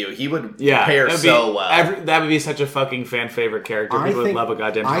 MCU. He would Yeah, pair that'd be- so well. that would be such a fucking fan favorite character. People would love a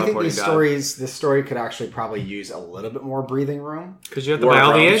goddamn I think teleporting this story could actually probably use a little bit more breathing room. because you have to buy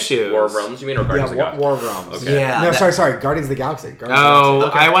all the issues. War of Realms, you mean, or Guardians of the Galaxy? War of Realms. Okay. Yeah. No, sorry. Guardians of the Galaxy.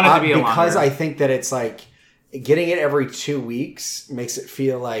 Oh, I wanted to be a because longer. I think that it's like getting it every 2 weeks makes it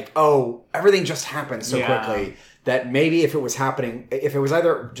feel like, oh, everything just happened so Yeah. quickly that maybe if it was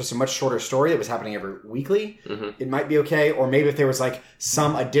either just a much shorter story that was happening every weekly, it might be okay, or maybe if there was like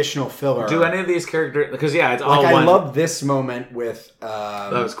some additional filler. Do any of these characters? Because it's all like one. I love this moment with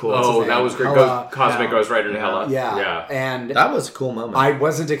that was cool. Oh, that was great. Hela. Cosmic Yeah. Ghost Rider and Hela. yeah, and That was a cool moment. I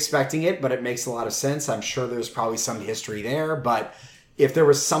wasn't expecting it, but it makes a lot of sense. I'm sure there's probably some history there, but if there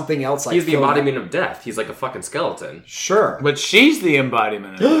was something else like He's the filling- embodiment of death. He's like a fucking skeleton. Sure. But she's the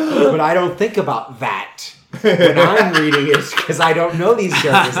embodiment of it. But I don't think about that when I'm reading it because I don't know these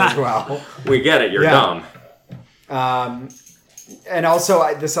characters as well. We get it. You're Yeah. dumb. And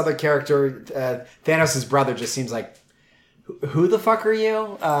also, this other character, Thanos' brother, just seems like, who the fuck are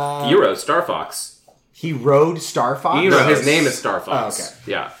you? Hero, Star Fox. He rode Star Fox? Hero. No, his name is Star Fox. Oh,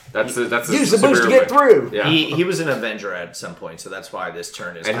 okay. Yeah, that's his Use the boost to superhero get name. through. Yeah, he was an Avenger at some point, so that's why this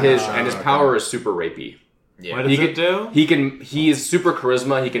turn is. and his power is super rapey. yeah. What does it do? He is super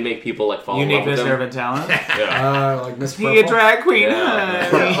charisma. He can make people like fall Uniqueness, in love nerve, with and talent. him. Yeah. Like Miss He a Purple? drag queen. Yeah.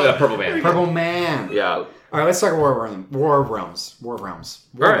 honey. Purple Man. Purple Man. Yeah. All right, let's talk War of Realms. War of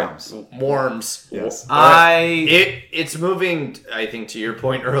Right. Realms. Worms. Yes. It's moving. I think to your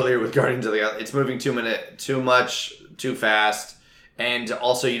point earlier with Guardians of the Galaxy, it's moving too much, too fast, and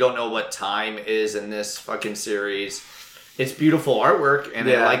also you don't know what time is in this fucking series. It's beautiful artwork, and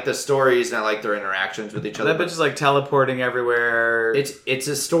I Yeah. like the stories, and I like their interactions with each other. That bitch is like teleporting everywhere. It's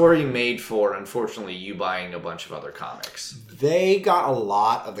a story made for, unfortunately, you buying a bunch of other comics. They got a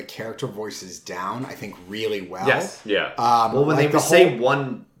lot of the character voices down, I think, really well. Yes. Yeah. Well, when like they the say whole-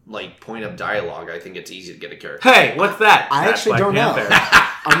 one point of dialogue, I think it's easy to get a character. Hey, what's that? I That's actually Black don't know. Panther.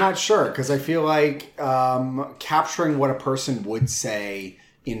 I'm not sure because I feel like capturing what a person would say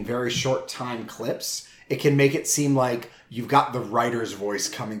in very short time clips, it can make it seem like you've got the writer's voice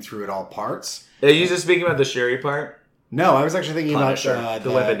coming through at all parts. Are you just speaking about the Sherry part? No, I was actually thinking Punisher. about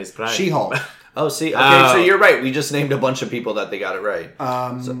The weapon is pride. She-Hulk. Oh, see, okay, Oh. so you're right. We just named a bunch of people that they got it right.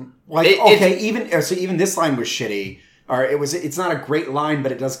 Even this line was shitty. Or it's not a great line,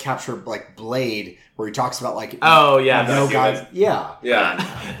 but it does capture like Blade, where he talks about like, Oh, yeah, no that's guys, human. yeah.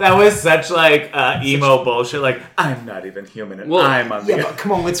 Yeah. That was such like emo bullshit. Like, I'm not even human and Well, I'm on the Yeah, but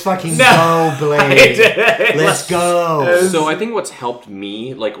come on, let's fucking No, go, Blade. did. Let's go. So I think what's helped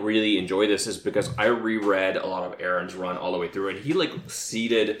me like really enjoy this is because I reread a lot of Aaron's run all the way through, and he like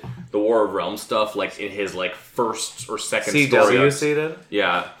seeded the War of Realms stuff like in his like first or second story. CW arcs. seated.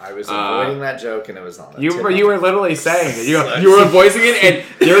 Yeah, I was avoiding that joke, and it was on. You were literally saying it. you were voicing it, and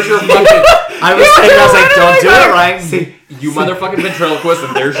there's your fucking I was saying, I was like, don't do it, Ryan. See, you motherfucking ventriloquist,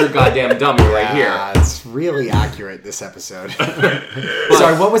 and there's your goddamn dummy right here. Yeah, it's really accurate, this episode.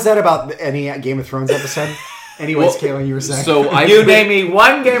 Sorry, what was that about any Game of Thrones episode? Anyways, Kaylin, you were saying. So I you name me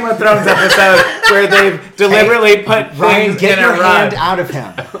one Game of Thrones episode where they've deliberately put Ryan, things get in your a run. hand out of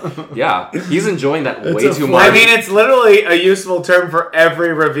him. yeah, he's enjoying that way a too fly. much. I mean, it's literally a useful term for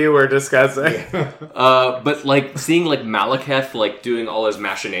every review we're discussing. But like seeing like Malekith like doing all his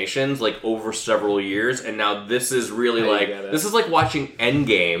machinations like over several years, and now this is really I like get it. this is like watching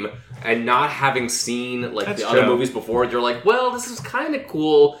Endgame and not having seen like That's the other true. movies before. You're like, well, this is kind of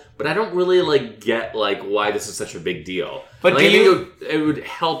cool, but I don't really like get like why this is such a big deal. But like, do I think you- it would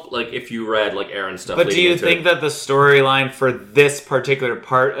help like if you read like Aaron's stuff. But do leading you into think it. that the storyline for this particular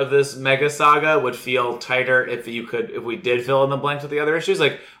part of this mega saga would feel tighter if we did fill in the blanks with the other issues?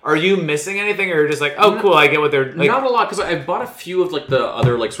 Like, are you missing anything, or you're just like, oh, cool, I get what they're like? not a lot, because I bought a few of like the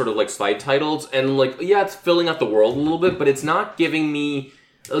other like sort of like side titles, and like yeah, it's filling out the world a little bit, but it's not giving me.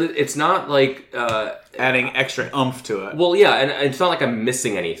 It's not like adding extra oomph to it. well, yeah, and it's not like I'm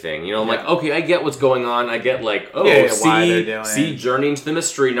missing anything. You know, I'm like, okay, I get what's going on. I get like, oh, Yeah, why they're doing see, it. Journey into the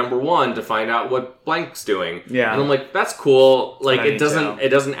Mystery #1 to find out what blank's doing. Yeah. and I'm like, that's cool. Like, I it need doesn't to. it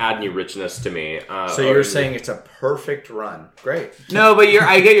doesn't add any richness to me. So you're saying it's a perfect run. Great. No, but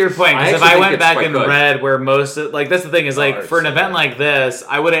I get your point. I Because if actually I think went it's back quite and good. read where most of, like, that's the thing is like it's for an so event good. like this,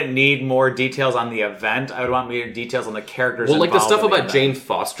 I wouldn't need more details on the event. I would want more details on the characters. Well, like the involved stuff in the about event. Jane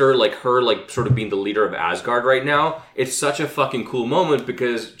Foster, like her, like sort of being the leader of Asgard right now. It's such a fucking cool moment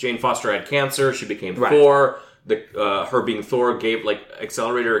because Jane Foster had cancer. She became Right. Thor. Her being Thor gave like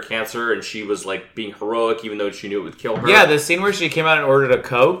accelerated her cancer, and she was like being heroic, even though she knew it would kill her. Yeah, the scene where she came out and ordered a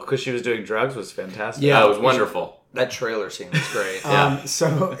Coke because she was doing drugs was fantastic. it was wonderful. That trailer scene was great.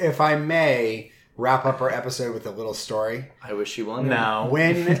 So, if I may wrap up our episode with a little story. I wish you won. No.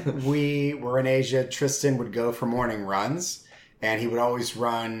 When we were in Asia, Tristan would go for morning runs, and he would always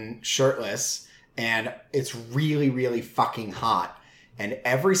run shirtless, and it's really, really fucking hot. And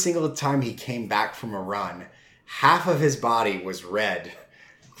every single time he came back from a run, half of his body was red.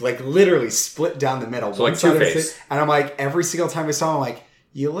 Like, literally split down the middle. So like side of his Two-Face. face- And I'm like, every single time I saw him, I'm like,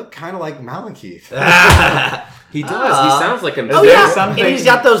 you look kind of like Malekith. He does. He sounds like him. Oh there yeah, something- and he's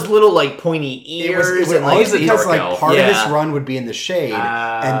got those little like pointy It was ears. and, always like, because dark like elf. part of his Yeah. run would be in the shade, Oh.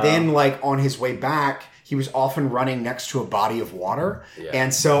 and then like on his way back, he was often running next to a body of water,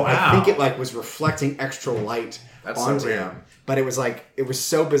 and so I Wow. think it like was reflecting extra light That's so onto weird. him. But it was like it was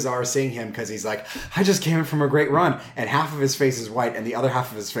so bizarre seeing him because he's like, I just came in from a great run, and half of his face is white, and the other half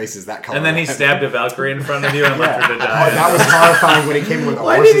of his face is that color. And then he red. stabbed a Valkyrie in front of you and left her to Oh, die. that was horrifying when he came in with a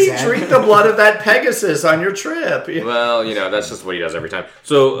Why horse's did he head. drink the blood of that Pegasus on your trip? Well, you know, that's just what he does every time.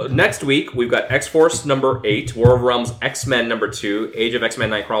 So next week, we've got X-Force number 8, War of Realms X-Men number 2, Age of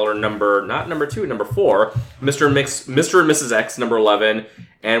X-Men Nightcrawler not number 2, number 4, Mr. and Mrs. X number 11,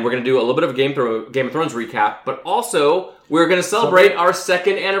 and we're going to do a little bit of a Game of Thrones recap, but also we're going to celebrate our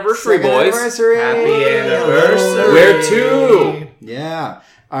second anniversary, Second boys. anniversary. Happy anniversary. Where to? Yeah.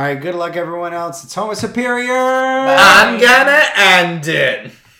 All right. Good luck, everyone else. It's Homo Superior. I'm gonna end it.